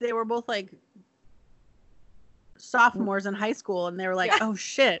sophomores in high school, and they were like, oh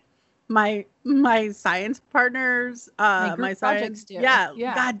shit, my science partners, my science, yeah,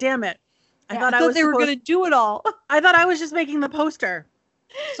 god damn it. I thought they were gonna do it all. I thought I was just making the poster.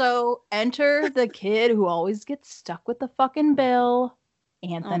 So enter the kid who always gets stuck with the fucking bill,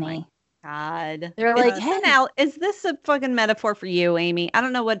 Anthony. God. They're like, hey, now is this a fucking metaphor for you, Amy? I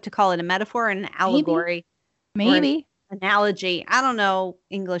don't know what to call it, a metaphor or an allegory. Maybe. Analogy. I don't know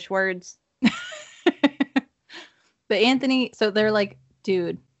English words. But Anthony, so they're like,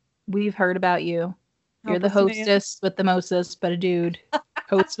 dude, we've heard about you. You're the hostess with the mostest, but a dude.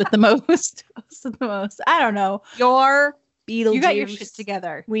 Host with the most. Host with the most. I don't know. You're Beetlejuice. You got your shit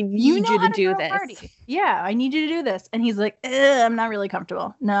together. We need you to do this. Yeah, I need you to do this. And he's like, I'm not really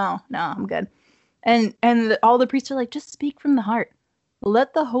comfortable. No, I'm good. And all the priests are like, just speak from the heart.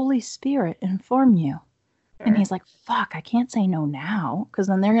 Let the Holy Spirit inform you. And he's like, fuck, I can't say no now, because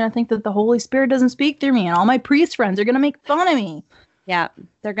then they're going to think that the Holy Spirit doesn't speak through me, and all my priest friends are going to make fun of me. Yeah,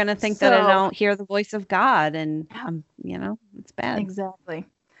 they're going to think that I don't hear the voice of God, and, it's bad. Exactly.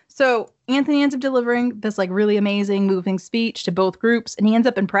 So Anthony ends up delivering this like really amazing, moving speech to both groups, and he ends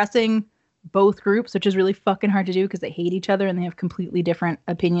up impressing both groups, which is really fucking hard to do because they hate each other and they have completely different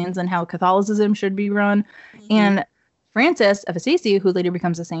opinions on how Catholicism should be run. Mm-hmm. And Francis of Assisi, who later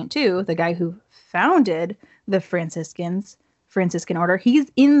becomes a saint too, the guy who founded the Franciscan order,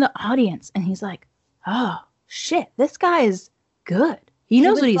 he's in the audience and he's like, oh shit, this guy is good. He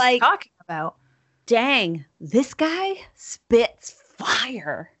knows what he's talking about. Dang, this guy spits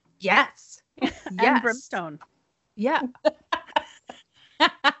fire. Yes. And brimstone. Yeah.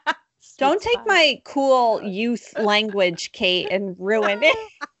 Don't take my cool youth language, Kate, and ruin it.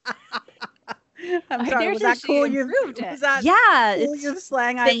 I'm sorry, was that cool? You proved it. Cool youth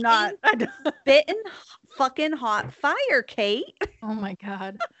slang? I'm not. Spitting fucking hot fire, Kate. Oh my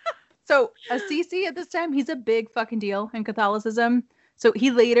God. So Assisi at this time, he's a big fucking deal in Catholicism. So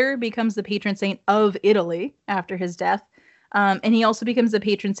he later becomes the patron saint of Italy after his death. And he also becomes the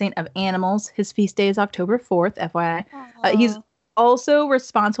patron saint of animals. His feast day is October 4th, FYI. He's also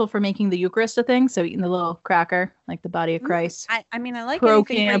responsible for making the Eucharist a thing. So eating the little cracker, like the body of Christ. I mean, I like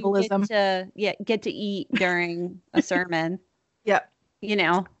pro-cannibalism. Get to eat during a sermon. Yep.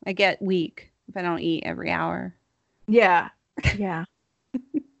 I get weak if I don't eat every hour. Yeah. Yeah.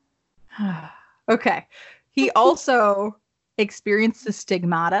 Okay. He also experienced the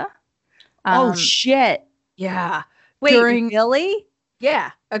stigmata. Oh, shit. Yeah. Wait, really?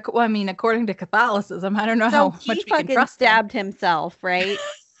 Yeah. Well, I mean, according to Catholicism, I don't know how much we can trust stabbed himself, right?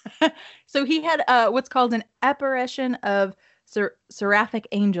 So he had what's called an apparition of seraphic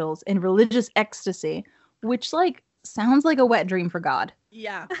angels in religious ecstasy, which sounds like a wet dream for God.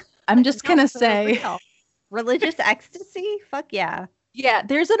 Yeah. I'm just going to say. Religious ecstasy? Fuck yeah. Yeah,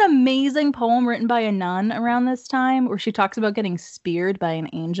 there's an amazing poem written by a nun around this time where she talks about getting speared by an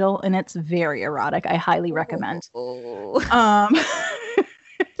angel, and it's very erotic. I highly recommend.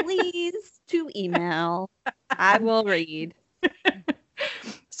 Please to email. I will read.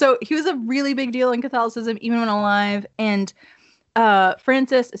 So he was a really big deal in Catholicism, even when alive, and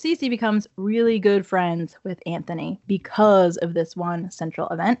Francis Assisi becomes really good friends with Anthony because of this one central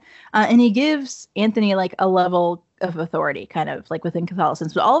event, and he gives Anthony a level of authority, kind of within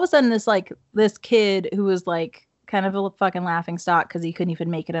Catholicism. So all of a sudden, this kid who was kind of a fucking laughing stock because he couldn't even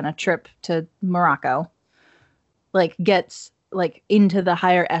make it on a trip to Morocco, gets into the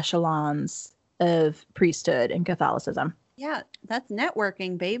higher echelons of priesthood in Catholicism. Yeah, that's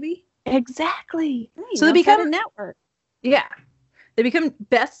networking, baby. Exactly. Hey, so they become a network. Yeah, they become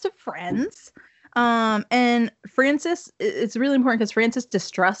best of friends. And Francis, it's really important because Francis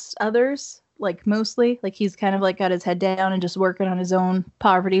distrusts others. Mostly, he's kind of got his head down and just working on his own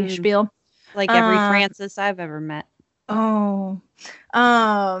poverty spiel. Like every Francis I've ever met. Oh,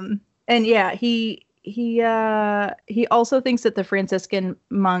 and yeah, he also thinks that the Franciscan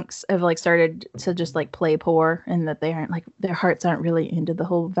monks have started to just play poor, and that they aren't their hearts aren't really into the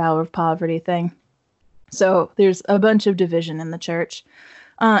whole vow of poverty thing. So there's a bunch of division in the church.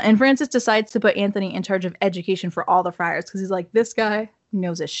 And Francis decides to put Anthony in charge of education for all the friars because he's like, this guy He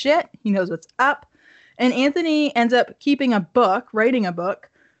knows his shit. He knows what's up. And Anthony ends up writing a book,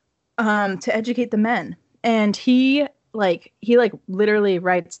 to educate the men. And he literally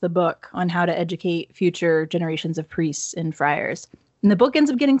writes the book on how to educate future generations of priests and friars. And the book ends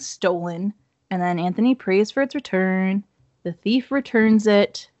up getting stolen. And then Anthony prays for its return. The thief returns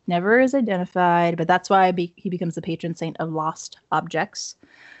it. Never is identified. But that's why he becomes the patron saint of lost objects.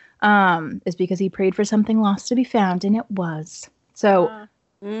 Is because he prayed for something lost to be found, and it was. So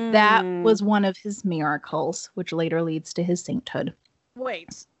that was one of his miracles, which later leads to his sainthood.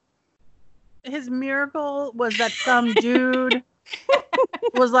 Wait. His miracle was that some dude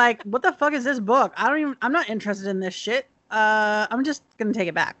was like, what the fuck is this book? I'm not interested in this shit. I'm just going to take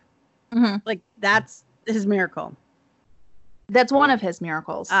it back. Mm-hmm. Like, that's his miracle. That's one of his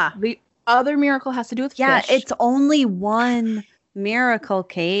miracles. The other miracle has to do with fish. It's only one miracle,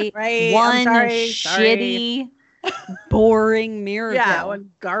 Kate. Right. One shitty, boring miracle. Yeah, one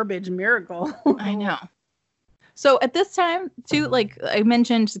garbage miracle. I know. So at this time, too, like I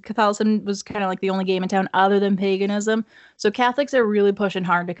mentioned, Catholicism was kind of like the only game in town other than paganism. So Catholics are really pushing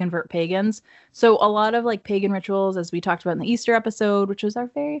hard to convert pagans. So a lot of like pagan rituals, as we talked about in the Easter episode, which was our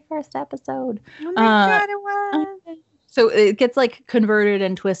very first episode. Oh my God, it was. So it gets like converted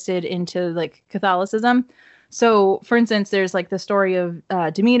and twisted into like Catholicism. So, for instance, there's like the story of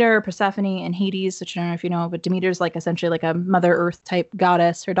Demeter, Persephone, and Hades, which I don't know if you know, but Demeter's like essentially like a Mother Earth type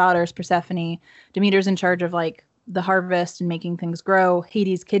goddess. Her daughter's Persephone. Demeter's in charge of like the harvest and making things grow.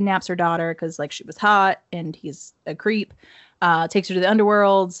 Hades kidnaps her daughter because like she was hot and he's a creep. Takes her to the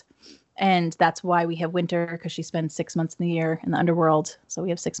underworlds, and that's why we have winter, because she spends 6 months in the year in the underworld. So we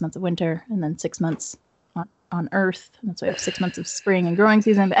have 6 months of winter and then 6 months on Earth. And that's why we have 6 months of spring and growing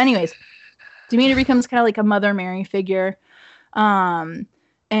season. But anyways, Demeter becomes kind of like a Mother Mary figure. And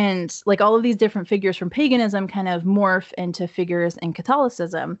like all of these different figures from paganism kind of morph into figures in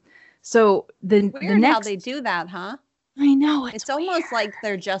Catholicism. So weird how they do that, huh? I know. It's almost like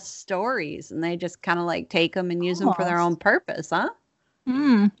they're just stories and they just kind of like take them and use them for their own purpose, huh?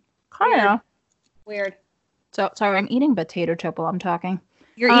 Kind of. Weird. So sorry, I'm eating potato chip while I'm talking.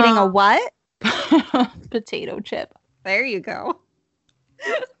 You're eating a what? Potato chip. There you go.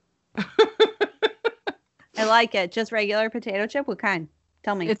 I like it. Just regular potato chip? What kind?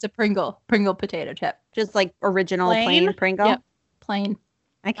 Tell me. It's a Pringle potato chip. Just like original plain Pringle? Yep. Plain.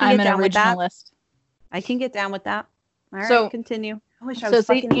 I'm get down with that. I can get down with that. All right, so, continue. I wish I was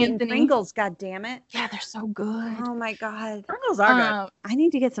fucking eating Pringles, god damn it. Yeah, they're so good. Oh my God. Pringles are good. I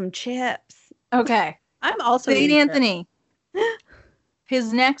need to get some chips. Okay. I'm also St. Anthony.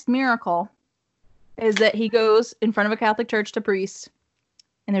 His next miracle is that he goes in front of a Catholic church to priest,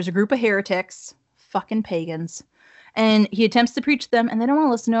 and there's a group of heretics, fucking pagans, and he attempts to preach to them, and they don't want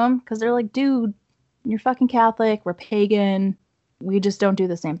to listen to him because they're like, dude, you're fucking Catholic, we're pagan, we just don't do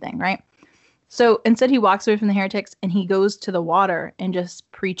the same thing, right? So instead he walks away from the heretics and he goes to the water and just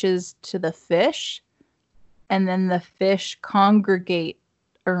preaches to the fish, and then the fish congregate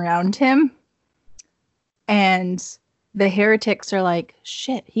around him, and the heretics are like,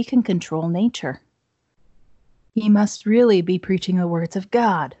 shit, he can control nature. He must really be preaching the words of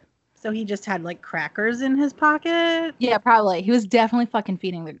God. So he just had like crackers in his pocket? Yeah, probably. He was definitely fucking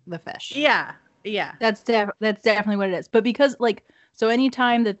feeding the fish. Yeah. That's definitely what it is. But because like, so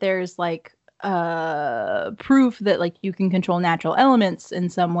anytime that there's like proof that like you can control natural elements in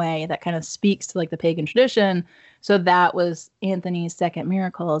some way, that kind of speaks to like the pagan tradition. So that was Anthony's second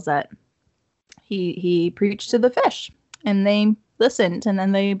miracle, is that he preached to the fish and they listened, and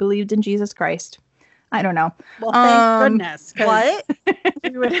then they believed in Jesus Christ. I don't know. Well, thank goodness. What?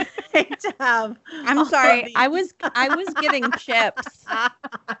 You would hate to have. I'm sorry. I was getting chips. God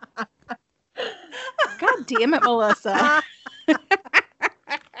damn it, Melissa.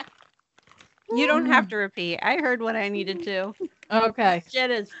 You don't have to repeat. I heard what I needed to. Okay.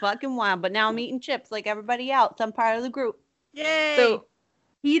 Shit is fucking wild, but now I'm eating chips like everybody else. I'm part of the group. Yay! So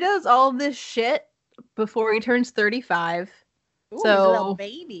he does all this shit before he turns 35. Ooh, he's a little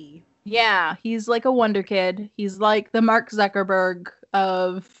baby. Yeah, he's like a wonder kid. He's like the Mark Zuckerberg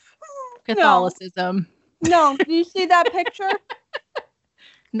of Catholicism. No, do you see that picture?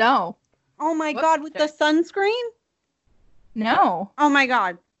 No. Oh my God, with the sunscreen? No. Oh my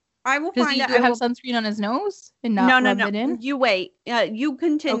God. I will Does find he out. have sunscreen on his nose and not rub it in? You wait. You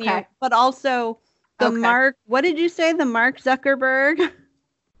continue. Okay. But also the Mark. What did you say? The Mark Zuckerberg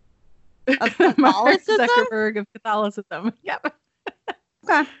of Catholicism. Mark Zuckerberg of Catholicism. Yep.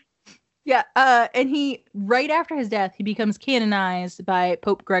 Okay. Yeah. And he, right after his death, he becomes canonized by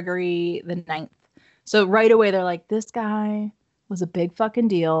Pope Gregory the IX. So right away they're like, this guy was a big fucking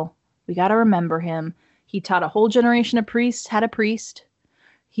deal. We got to remember him. He taught a whole generation of priests how to priest.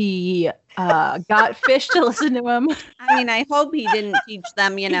 He got fish to listen to him. I mean, I hope he didn't teach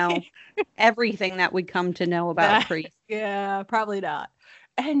them, everything that we come to know about priests. Yeah, probably not.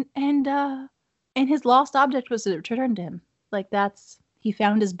 And his lost object was returned to him. Like he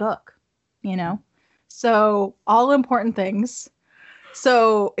found his book, So all important things.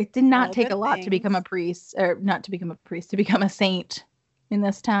 So it did not take a lot to become a priest, or not to become a priest, to become a saint in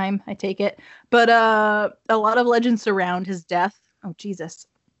this time, I take it. But a lot of legends surround his death. Oh, Jesus.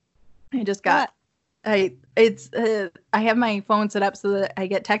 I just got, I have my phone set up so that I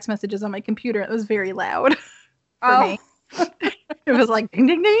get text messages on my computer. It was very loud for me. It was like ding,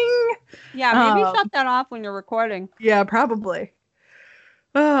 ding, ding. Yeah, maybe shut that off when you're recording. Yeah, probably.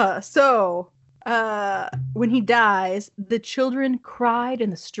 So when he dies, the children cried in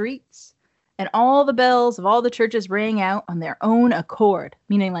the streets, and all the bells of all the churches rang out on their own accord,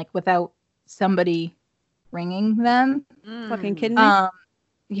 meaning like without somebody ringing them. Fucking kidding me?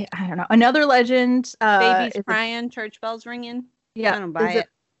 Yeah, I don't know. Another legend. Babies crying, church bells ringing. Yeah, I don't buy it.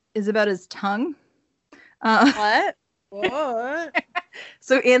 Is about his tongue. What? What?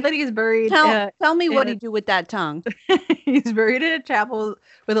 So Anthony is buried. Tell me what he do with that tongue. He's buried in a chapel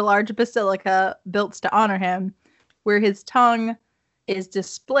with a large basilica built to honor him, where his tongue is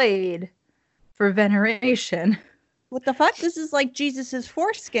displayed for veneration. What the fuck? This is like Jesus's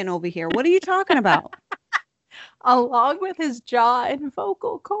foreskin over here. What are you talking about? Along with his jaw and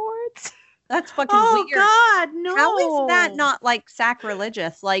vocal cords. That's fucking weird. Oh, God, no. How is that not like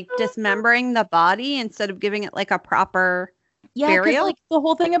sacrilegious? Like dismembering the body instead of giving it like a proper burial? Like the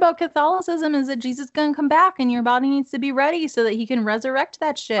whole thing about Catholicism is that Jesus is gonna come back and your body needs to be ready so that he can resurrect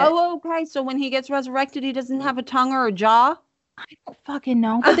that shit. Oh, okay. So when he gets resurrected, he doesn't have a tongue or a jaw? I don't fucking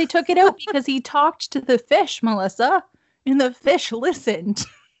know. But they took it out because he talked to the fish, Melissa. And the fish listened.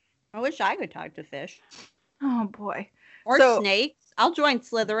 I wish I could talk to fish. Oh, boy. Or snakes. I'll join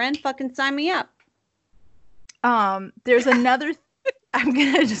Slytherin. Fucking sign me up. There's another... I'm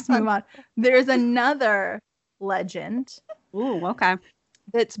going to just move on. There's another legend. Ooh, okay.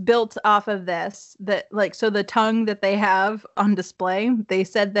 That's built off of this. So the tongue that they have on display, they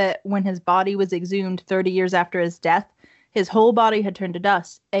said that when his body was exhumed 30 years after his death, his whole body had turned to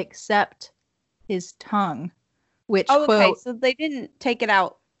dust, except his tongue. Which, okay, so they didn't take it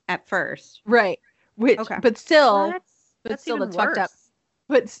out at first. Right. Which, okay. But still, that's fucked up.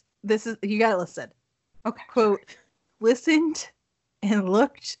 But this is, you gotta listen. Okay. Quote, listened and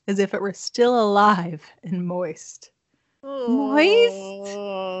looked as if it were still alive and moist. Moist?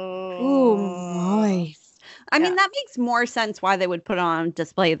 Ooh, moist. I mean, that makes more sense why they would put it on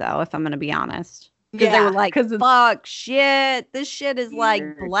display, though, if I'm going to be honest. Because they were like, fuck, shit. This shit is like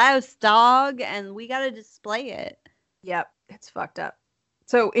blouse, dog, and we got to display it. Yep, it's fucked up.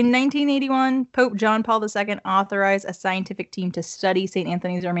 So in 1981, Pope John Paul II authorized a scientific team to study St.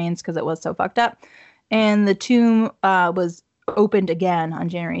 Anthony's remains because it was so fucked up. And the tomb was opened again on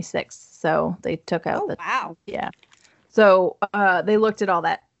January 6th. So they took out wow. Yeah. So they looked at all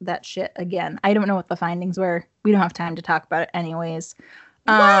that shit again. I don't know what the findings were. We don't have time to talk about it anyways.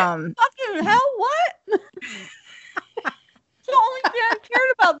 What? Fucking hell, what? It's the only thing I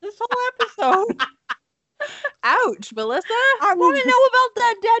cared about this whole episode. Ouch, Melissa. I want to know about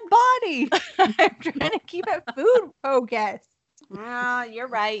that dead body. I'm trying to keep it food focused. You're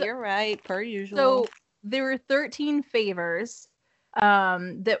right. Per usual. So there were 13 favors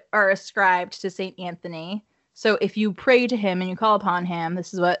that are ascribed to St. Anthony. So if you pray to him and you call upon him,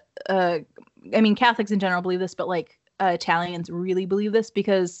 this is what, Catholics in general believe this, but like Italians really believe this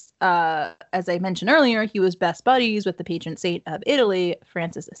because, as I mentioned earlier, he was best buddies with the patron saint of Italy,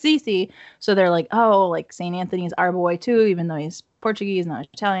 Francis Assisi. So they're like, oh, like St. Anthony is our boy too, even though he's Portuguese, not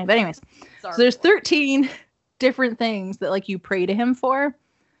Italian. But anyways, so there's 13 different things that like you pray to him for.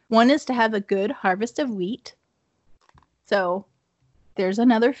 One is to have a good harvest of wheat. So there's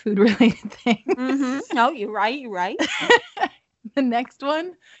another food related thing. Mm-hmm. No, you're right. The next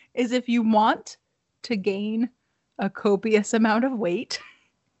one is if you want to gain a copious amount of weight.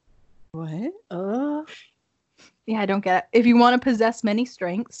 What? Yeah, I don't get it. If you want to possess many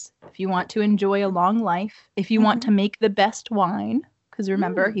strengths, if you want to enjoy a long life, if you want to make the best wine, because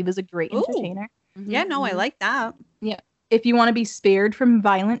remember, he was a great entertainer. Yeah, no, I like that. Yeah. If you want to be spared from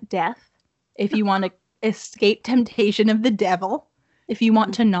violent death, if you want to escape temptation of the devil, if you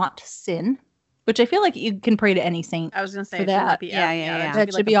want to not sin, which I feel like you can pray to any saint. I was going to say for that.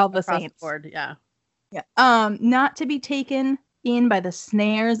 That should be all the saints. Yeah. Not to be taken in by the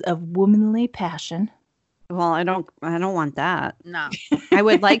snares of womanly passion. Well, I don't want that. No. I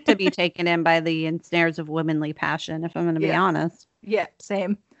would like to be taken in by the ensnares of womanly passion, if I'm going to be honest. Yeah,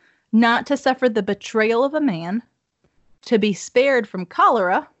 same. Not to suffer the betrayal of a man. to be spared from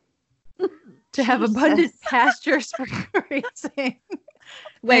cholera, to have abundant pastures for grazing.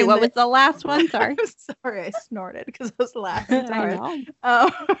 Wait, what was the last one? Sorry. I'm sorry, I snorted because I was laughing so hard. I know.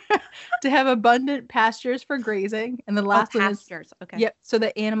 To have abundant pastures for grazing. And the last one is pastures. Okay. Yep, so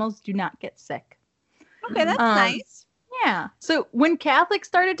that animals do not get sick. Okay, that's nice. Yeah. So when Catholics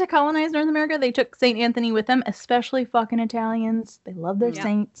started to colonize North America, they took St. Anthony with them, especially fucking Italians. They love their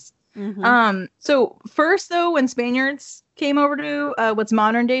saints. Mm-hmm. So first, though, when Spaniards came over to what's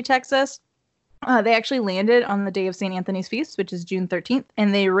modern day Texas, they actually landed on the day of St. Anthony's feast, which is June 13th,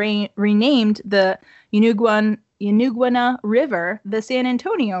 and they renamed the Unuguana River the San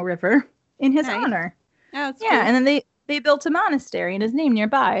Antonio River in his honor. Oh, yeah, cool. and then they built a monastery in his name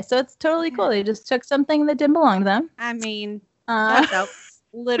nearby, so it's totally cool. They just took something that didn't belong to them. I mean, That's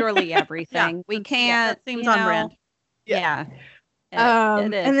literally everything. Yeah, we can't. that seems on brand. Yeah. It is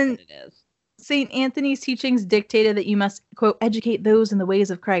and then what it is. St. Anthony's teachings dictated that you must, quote, educate those in the ways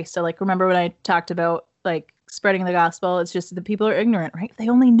of Christ. So, like, remember when I talked about, like, spreading the gospel? It's just the people are ignorant, right? They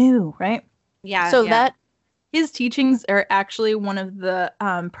only knew, right? Yeah. So that his teachings are actually one of the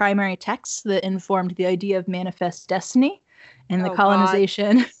primary texts that informed the idea of manifest destiny and the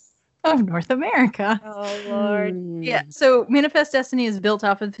colonization of North America. Oh, Lord. Yeah. So manifest destiny is built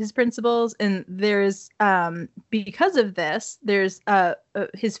off of his principles, and there's because of this, there's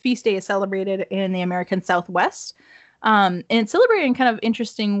his feast day is celebrated in the American Southwest. And it's celebrated in kind of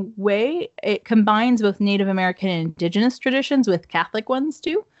interesting way. It combines both Native American and indigenous traditions with Catholic ones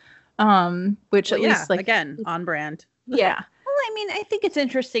too. Which at least, like, again, on brand. Yeah. Well, I mean, I think it's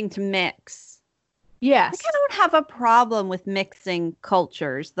interesting to mix. Yes. Like, I don't have a problem with mixing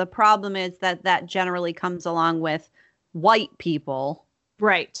cultures. The problem is that generally comes along with white people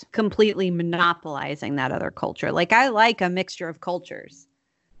Right. completely monopolizing that other culture. Like, I like a mixture of cultures.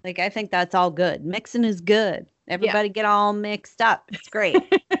 Like, I think that's all good. Mixing is good. Everybody get all mixed up. It's great.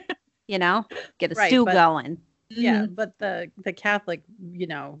 Get a stew going. Yeah, but the Catholic,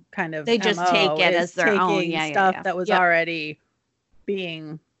 kind of they just MO take it as their own stuff that was already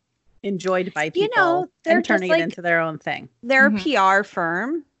being enjoyed by people and turning it into their own thing. They're a PR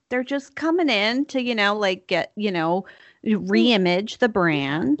firm. They're just coming in to, get, reimage the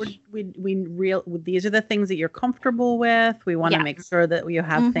brand. These are the things that you're comfortable with. We want to make sure that you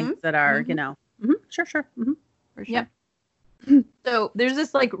have things that are, sure. For sure. Yep. So there's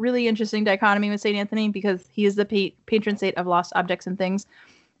this like really interesting dichotomy with St. Anthony because he is the patron saint of lost objects and things,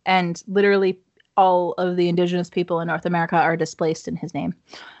 and literally all of the indigenous people in North America are displaced in his name.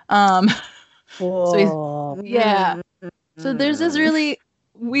 So there's this really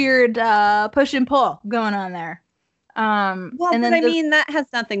weird push and pull going on there. And then that has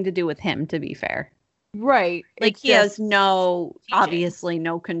nothing to do with him, to be fair. Right. Like, he has obviously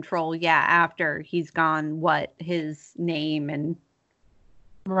no control. Yeah. After he's gone, what his name and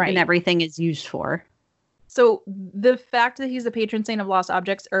everything is used for. So the fact that he's a patron saint of lost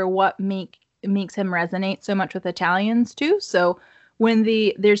objects are what makes him resonate so much with Italians too. So when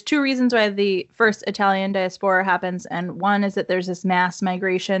there's two reasons why the first Italian diaspora happens. And one is that there's this mass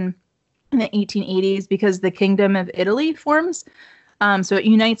migration in the 1880s because the Kingdom of Italy forms. So it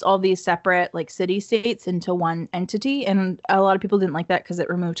unites all these separate like city-states into one entity. And a lot of people didn't like that because it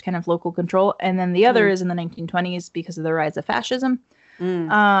removed kind of local control. And then the other is in the 1920s because of the rise of fascism.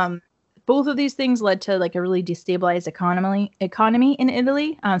 Both of these things led to like a really destabilized economy in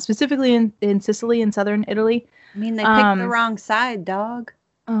Italy, specifically in Sicily and southern Italy. I mean, they picked the wrong side, dog.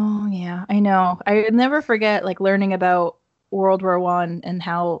 Oh, yeah, I know. I never forget like learning about World War I and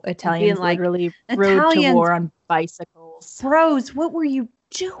how Italians literally rode to war on bicycles. Bros, what were you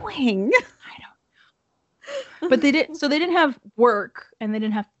doing? I don't know. But they didn't have work and they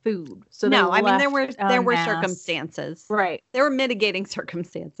didn't have food. So there were circumstances. Right. There were mitigating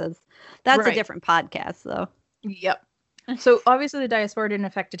circumstances. That's a different podcast, though. Yep. So obviously the diaspora didn't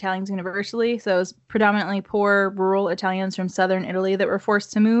affect Italians universally. So it was predominantly poor rural Italians from southern Italy that were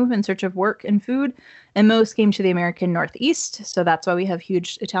forced to move in search of work and food. And most came to the American Northeast. So that's why we have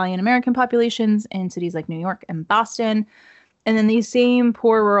huge Italian American populations in cities like New York and Boston. And then these same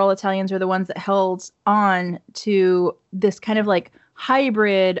poor rural Italians are the ones that held on to this kind of like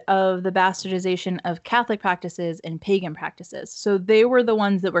hybrid of the bastardization of Catholic practices and pagan practices. So they were the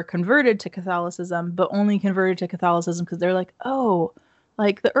ones that were converted to Catholicism, but only converted to Catholicism because they're like, oh,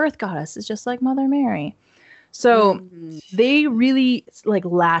 like the earth goddess is just like Mother Mary. So they really like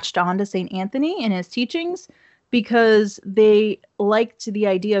latched on to St. Anthony and his teachings because they liked the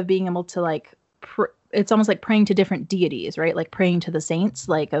idea of being able to like, it's almost like praying to different deities, right? Like praying to the saints,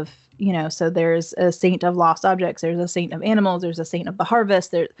 like of, so there's a saint of lost objects, there's a saint of animals, there's a saint of the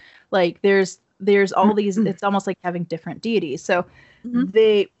harvest, there's there's all these, it's almost like having different deities. So when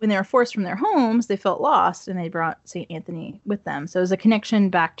they were forced from their homes, they felt lost, and they brought St. Anthony with them. So it was a connection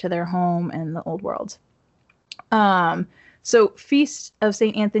back to their home and the old world. So Feast of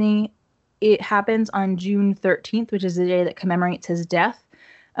St. Anthony, it happens on June 13th, which is the day that commemorates his death.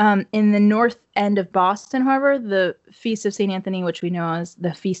 In the north end of Boston, however, the Feast of St. Anthony, which we know as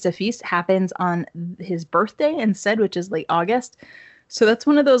the Feast of Feasts, happens on his birthday instead, which is late August. So that's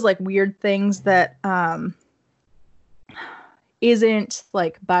one of those like weird things that isn't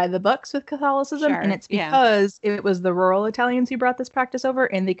like by the books with Catholicism. Sure, and it's because it was the rural Italians who brought this practice over,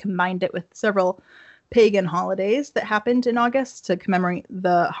 and they combined it with several pagan holidays that happened in August to commemorate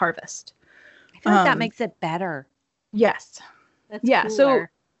the harvest. I feel like that makes it better. Yes. That's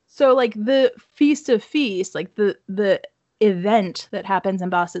cooler. So like the Feast of Feasts, like the event that happens in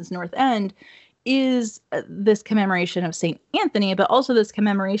Boston's North End is this commemoration of St. Anthony, but also this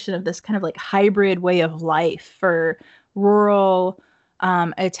commemoration of this kind of like hybrid way of life for rural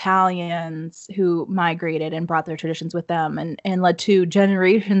Italians who migrated and brought their traditions with them, and led to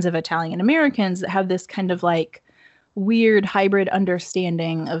generations of Italian Americans that have this kind of like weird hybrid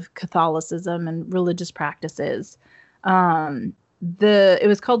understanding of Catholicism and religious practices. It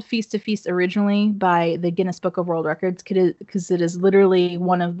was called Feast of Feasts originally by the Guinness Book of World Records because it is literally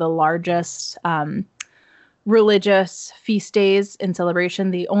one of the largest religious feast days in celebration.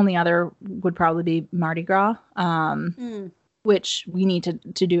 The only other would probably be Mardi Gras, which we need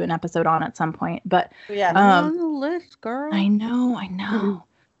to do an episode on at some point. But on the list, girl. I know.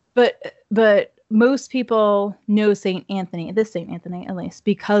 But most people know St. Anthony at least,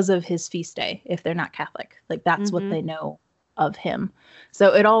 because of his feast day, if they're not Catholic. Like that's what they know of him.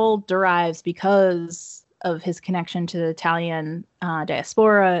 So it all derives because of his connection to the Italian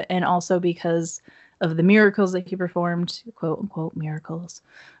diaspora, and also because of the miracles that he performed, quote unquote miracles.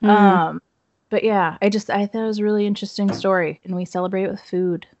 But yeah, I thought it was a really interesting story, and we celebrate with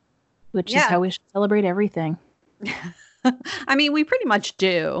food, which is how we should celebrate everything. I mean, we pretty much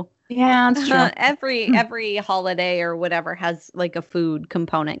do. Yeah, that's true. Every holiday or whatever has like a food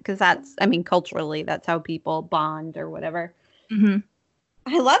component, because that's, I mean, culturally, that's how people bond or whatever.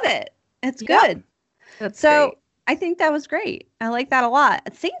 I love it. It's good. That's so great. I think that was great. I like that a lot.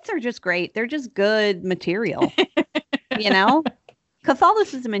 Saints are just great. They're just good material. You know,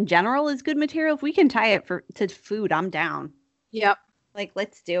 Catholicism in general is good material. If we can tie it to food, I'm down. Yep. Like,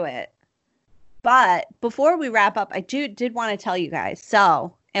 let's do it. But before we wrap up, I did want to tell you guys.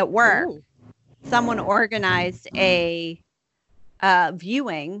 So at work, someone organized a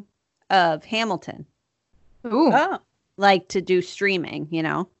viewing of Hamilton. Ooh. Oh. Like to do streaming, you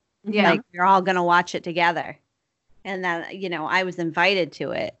know? Yeah. Like we're all going to watch it together. And then, you know, I was invited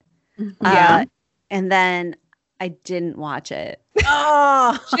to it. Yeah. And then I didn't watch it.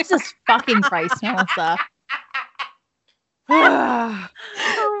 Oh, Jesus fucking Christ, Melissa.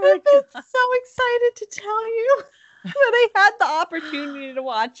 oh my God. I'm so excited to tell you that I had the opportunity to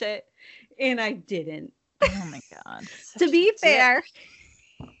watch it, and I didn't. Oh my God. To be fair,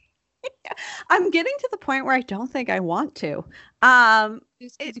 I'm getting to the point where I don't think I want to. You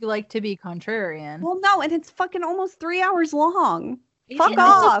like to be contrarian. Well, no, and it's fucking almost 3 hours long. Fuck It's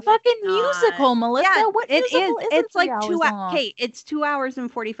off. a fucking musical, Melissa. Yeah, what it musical is. isn't It's like 3 hours long? Kate, it's 2 hours and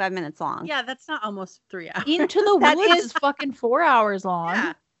 45 minutes long. Yeah, that's not almost 3 hours. Into the That Woods is- is fucking 4 hours long.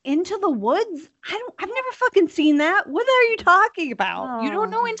 Yeah. Into the Woods? I've never fucking seen that. What are you talking about? You don't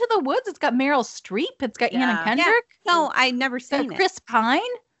know Into the Woods? It's got Meryl Streep. It's got Anna Yeah. Kendrick. No, I've never It's got seen it. Chris Pine.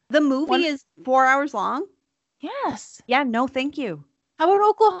 The movie is 4 hours long? Yes. Yeah, no, thank you. How about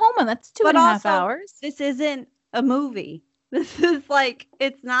Oklahoma? That's two But and a half also, hours. This isn't a movie. This is like,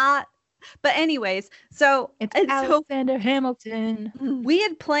 it's not. But anyways, so It's and so Alexander Hamilton. we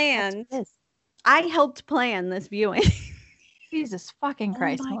had planned, I helped plan this viewing. Jesus fucking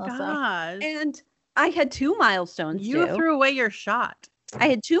Christ, oh my Melissa. gosh. And I had 2 milestones You due. threw away your shot. I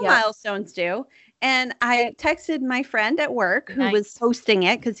had 2 Yep. milestones due. And I texted my friend at work who was Nice. hosting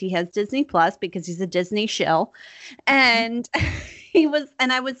it because he has Disney Plus because he's a Disney shill. And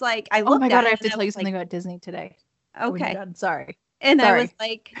I was like, I looked Oh my God, at I it have to and tell you was something like, about Disney today. okay. Sorry. And I Sorry. was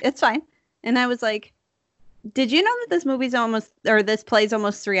like, it's fine. And I was like, did you know that this play's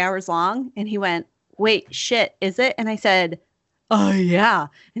almost 3 hours long? And he went, wait, shit, is it? And I said, oh yeah.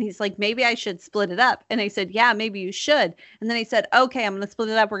 And he's like, maybe I should split it up. And I said, yeah, maybe you should. And then he said, okay, I'm going to split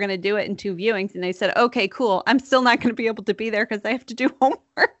it up. We're going to do it in 2 viewings. And I said, okay, cool. I'm still not going to be able to be there because I have to do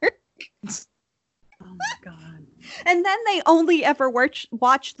homework. Oh my God. And then they only ever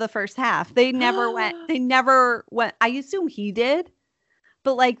watched the first half. They never went. I assume he did.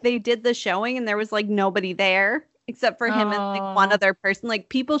 But like they did the showing and there was like nobody there except for him and like one other person. Like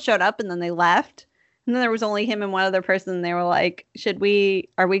people showed up and then they left. And then there was only him and one other person. And they were like,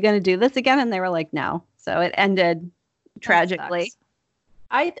 are we going to do this again? And they were like, no. So it ended tragically.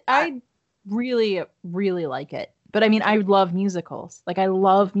 I really, really like it. But I mean, I love musicals. Like I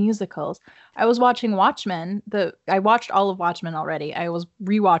love musicals. I was watching Watchmen. I watched all of Watchmen already. I was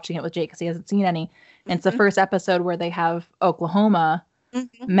rewatching it with Jake because he hasn't seen any. And it's the first episode where they have Oklahoma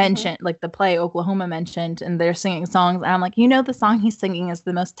mentioned, like the play Oklahoma mentioned, and they're singing songs. And I'm like, the song he's singing is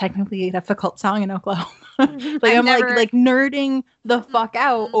the most technically difficult song in Oklahoma. Like I'm like nerding the fuck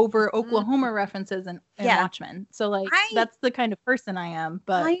out over Oklahoma references and Watchmen. So like that's the kind of person I am.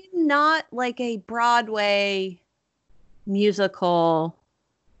 But I'm not like a Broadway musical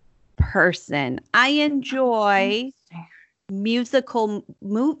person. I enjoy musical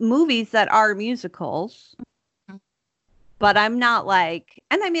movies that are musicals. But I'm not like,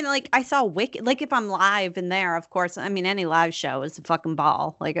 and I mean, like, I saw Wicked, like, if I'm live in there, of course, I mean, any live show is a fucking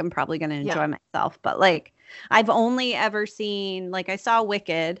ball. Like, I'm probably going to enjoy myself. But, like, I've only ever seen, like, I saw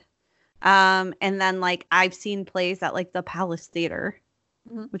Wicked. And then, like, I've seen plays at, like, the Palace Theater,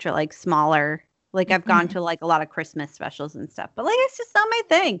 which are, like, smaller. Like, I've gone to, like, a lot of Christmas specials and stuff. But, like, it's just not my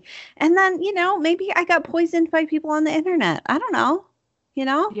thing. And then, maybe I got poisoned by people on the internet. I don't know.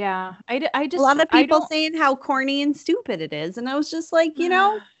 Yeah, I just a lot of people saying how corny and stupid it is, and I was just like,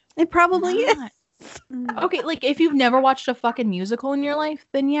 it probably is. Okay, like if you've never watched a fucking musical in your life,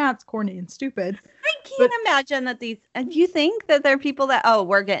 then yeah, it's corny and stupid. I can't imagine that these. And you think that there are people that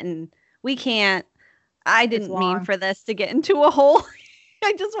we can't. I didn't mean for this to get into a hole.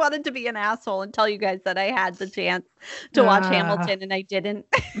 I just wanted to be an asshole and tell you guys that I had the chance to watch Hamilton and I didn't.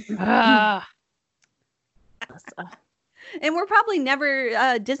 And we're probably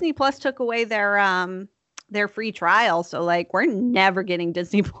never Disney Plus took away their free trial, so like we're never getting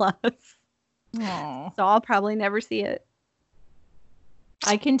Disney Plus. So I'll probably never see it.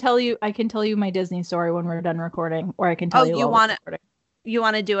 I can tell you my Disney story when we're done recording, or I can tell you. You want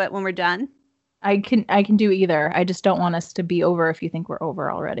to do it when we're done? I can do either. I just don't want us to be over if you think we're over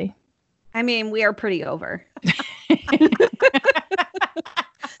already. I mean, we are pretty over.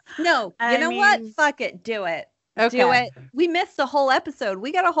 No, what? Fuck it, do it. Okay. Do it. We missed a whole episode.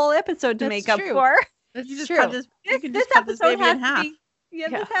 We got a whole episode to make up for. That's true. This episode has to be.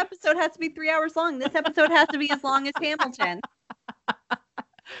 This episode has to be 3 hours long. This episode has to be as long as Hamilton.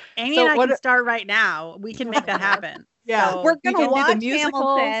 Amy and I can start right now. We can make that happen. Yeah, so we're gonna watch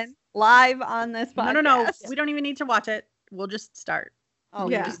Hamilton live on this podcast. No. We don't even need to watch it. We'll just start. Oh,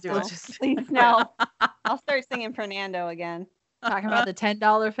 yeah. Just do it. Please no. I'll start singing Fernando again. Talking about the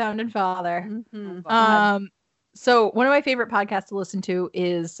 $10 founding father. So one of my favorite podcasts to listen to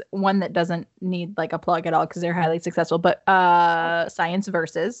is one that doesn't need like a plug at all because they're highly successful, but Science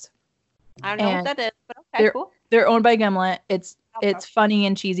Versus. I don't know what that is, but okay, cool. They're owned by Gimlet. It's funny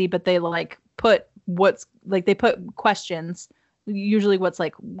and cheesy, but they like put they put questions, usually what's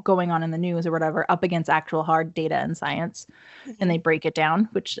like going on in the news or whatever, up against actual hard data and science, and they break it down,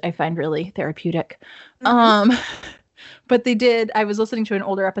 which I find really therapeutic. But I was listening to an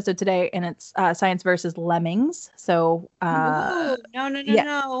older episode today, and it's Science versus Lemmings. So no.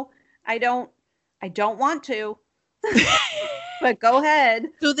 I don't want to. But go ahead.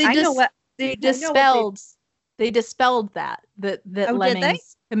 So they dispelled that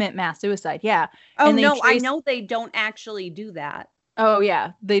lemmings commit mass suicide. Yeah. Oh no, I know they don't actually do that. Oh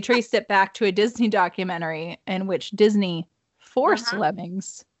yeah. They traced it back to a Disney documentary in which Disney forced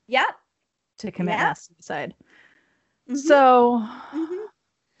lemmings to commit mass suicide. So,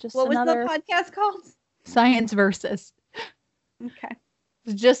 just what was the podcast called? Science Versus. Okay.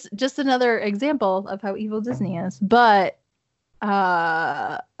 Just another example of how evil Disney is. But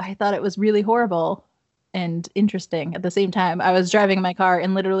I thought it was really horrible and interesting at the same time. I was driving my car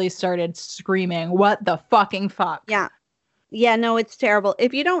and literally started screaming, "What the fucking fuck?" Yeah. Yeah, no, it's terrible.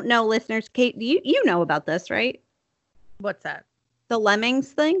 If you don't know, listeners, Kate, you know about this, right? What's that? The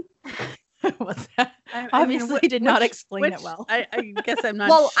lemmings thing? What's that? Obviously did not explain it well. I guess I'm not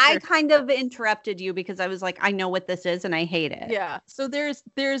Well, sure. I kind of interrupted you because I was like, I know what this is and I hate it. Yeah. So there's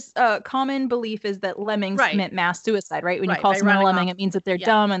a common belief is that lemmings commit mass suicide, right? When you call someone a lemming, it means that they're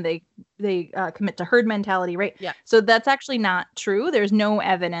dumb and they commit to herd mentality, right? Yeah. So that's actually not true. There's no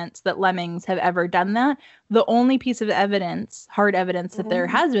evidence that lemmings have ever done that. The only piece of evidence, hard evidence that there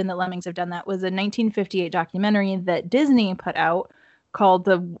has been that lemmings have done that was a 1958 documentary that Disney put out called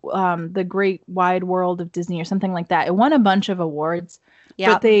the Great Wide World of Disney or something like that. It won a bunch of awards.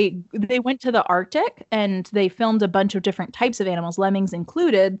 Yeah. But they went to the Arctic and they filmed a bunch of different types of animals, lemmings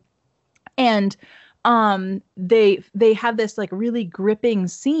included. And they have this like really gripping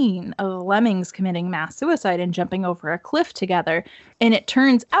scene of lemmings committing mass suicide and jumping over a cliff together. And it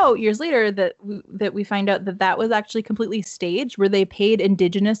turns out years later that we find out that was actually completely staged, where they paid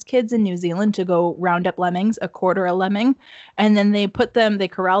indigenous kids in New Zealand to go round up lemmings, a quarter a lemming, and then they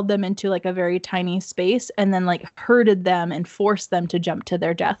corralled them into like a very tiny space and then like herded them and forced them to jump to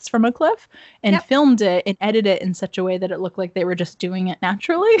their deaths from a cliff, and filmed it and edited it in such a way that it looked like they were just doing it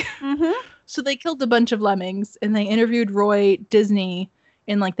naturally. Mm-hmm. So they killed a bunch of lemmings, and they interviewed Roy Disney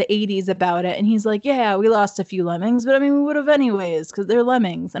in like the 80s about it. And he's like, yeah, we lost a few lemmings, but I mean, we would have anyways, because they're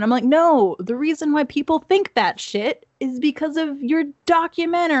lemmings. And I'm like, no, the reason why people think that shit is because of your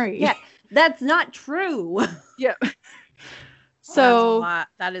documentary. Yeah, that's not true. Yeah. So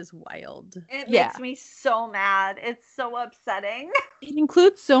that is wild. It makes me so mad. It's so upsetting. It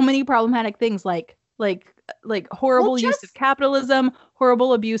includes so many problematic things like horrible use of capitalism,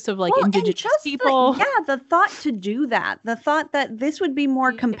 horrible abuse of like indigenous people. The thought to do that, the thought that this would be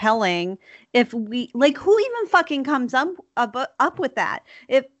more compelling if we like, who even fucking comes up with that?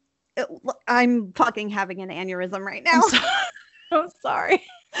 I'm fucking having an aneurysm right now. I'm sorry.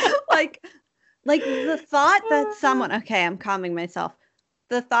 like the thought that someone, okay, I'm calming myself.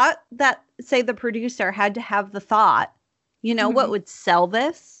 The thought that, say, the producer had to have the thought, what would sell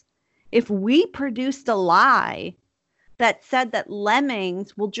this? If we produced a lie that said that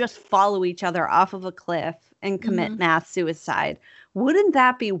lemmings will just follow each other off of a cliff and commit mass suicide, wouldn't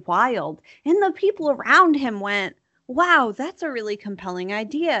that be wild? And the people around him went, wow, that's a really compelling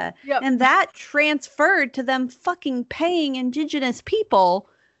idea. Yep. And that transferred to them fucking paying indigenous people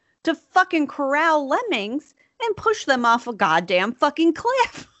to fucking corral lemmings and push them off a goddamn fucking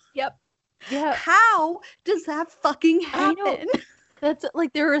cliff. Yep. Yeah. How does that fucking happen? That's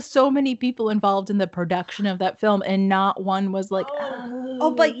like, there are so many people involved in the production of that film, and not one was like,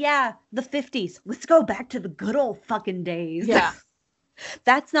 oh, but yeah, the 50s. Let's go back to the good old fucking days. Yeah.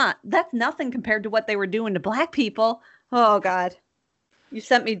 That's nothing compared to what they were doing to black people. Oh God. You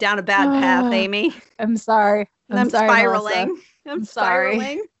sent me down a bad path, Amy. I'm sorry. I'm sorry, spiraling. Melissa. I'm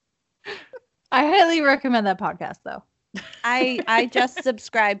spiraling. I highly recommend that podcast though. I just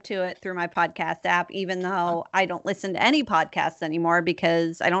subscribe to it through my podcast app, even though I don't listen to any podcasts anymore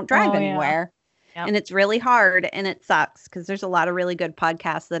because I don't drive anywhere. Yeah. Yep. And it's really hard and it sucks because there's a lot of really good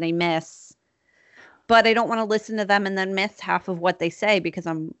podcasts that I miss. But I don't want to listen to them and then miss half of what they say because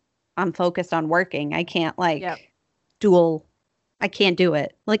I'm focused on working. I can't I can't do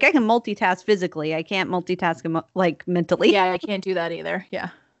it. Like, I can multitask physically. I can't multitask mentally. Yeah, I can't do that either. Yeah.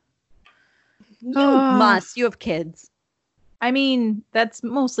 You must. You have kids. I mean, that's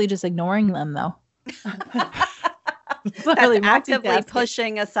mostly just ignoring them, though. That's actively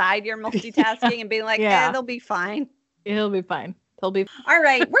pushing aside your multitasking and being like, they'll be fine. It'll be fine. All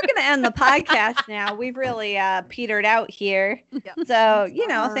right, we're going to end the podcast now. We've really petered out here. Yep. So,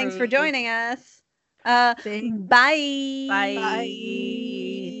 thanks for joining us. Bye. Bye.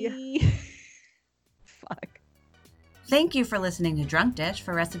 Fuck. Thank you for listening to Drunk Dish.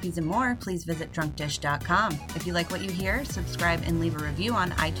 For recipes and more, please visit drunkdish.com. If you like what you hear, subscribe and leave a review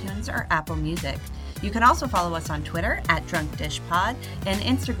on iTunes or Apple Music. You can also follow us on Twitter @DrunkDishPod and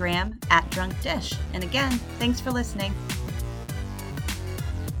Instagram @DrunkDish. And again, thanks for listening.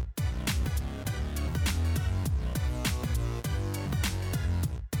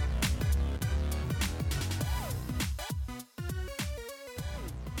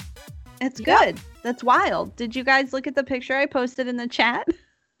 It's good. That's wild. Did you guys look at the picture I posted in the chat?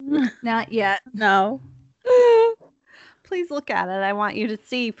 Not yet. No. Please look at it. I want you to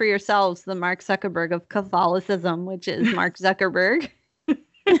see for yourselves the Mark Zuckerberg of Catholicism, which is Mark Zuckerberg.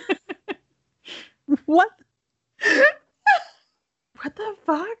 What? What the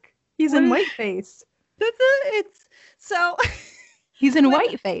fuck? He's in whiteface. He's in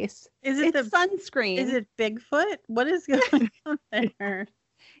whiteface. Is it sunscreen? Is it Bigfoot? What is going on there?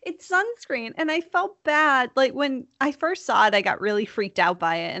 It's sunscreen. And I felt bad. Like, when I first saw it, I got really freaked out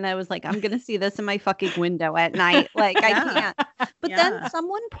by it. And I was like, I'm going to see this in my fucking window at night. Like, I can't. But then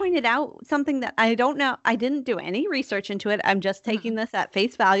someone pointed out something that I don't know. I didn't do any research into it. I'm just taking this at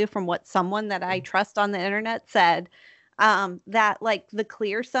face value from what someone that I trust on the internet said. That like the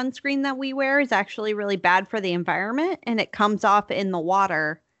clear sunscreen that we wear is actually really bad for the environment. And it comes off in the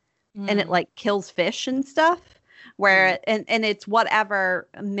water and it like kills fish and stuff. Where and it's whatever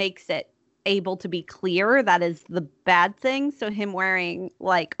makes it able to be clear that is the bad thing. So him wearing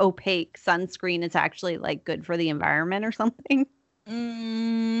like opaque sunscreen is actually like good for the environment or something.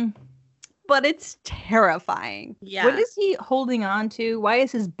 But but it's terrifying. Yeah. What is he holding on to? Why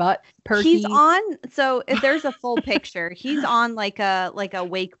is his butt perky? He's on. So if there's a full picture, he's on like a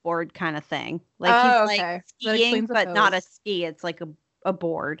wakeboard kind of thing. Like he's okay. like skiing, but the not a pose. ski. It's like a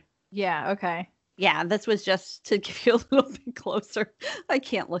board. Yeah. Okay. Yeah, this was just to give you a little bit closer. I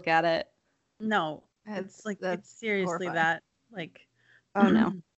can't look at it. No, That's it's like that's it's seriously horrifying. that like. Oh no.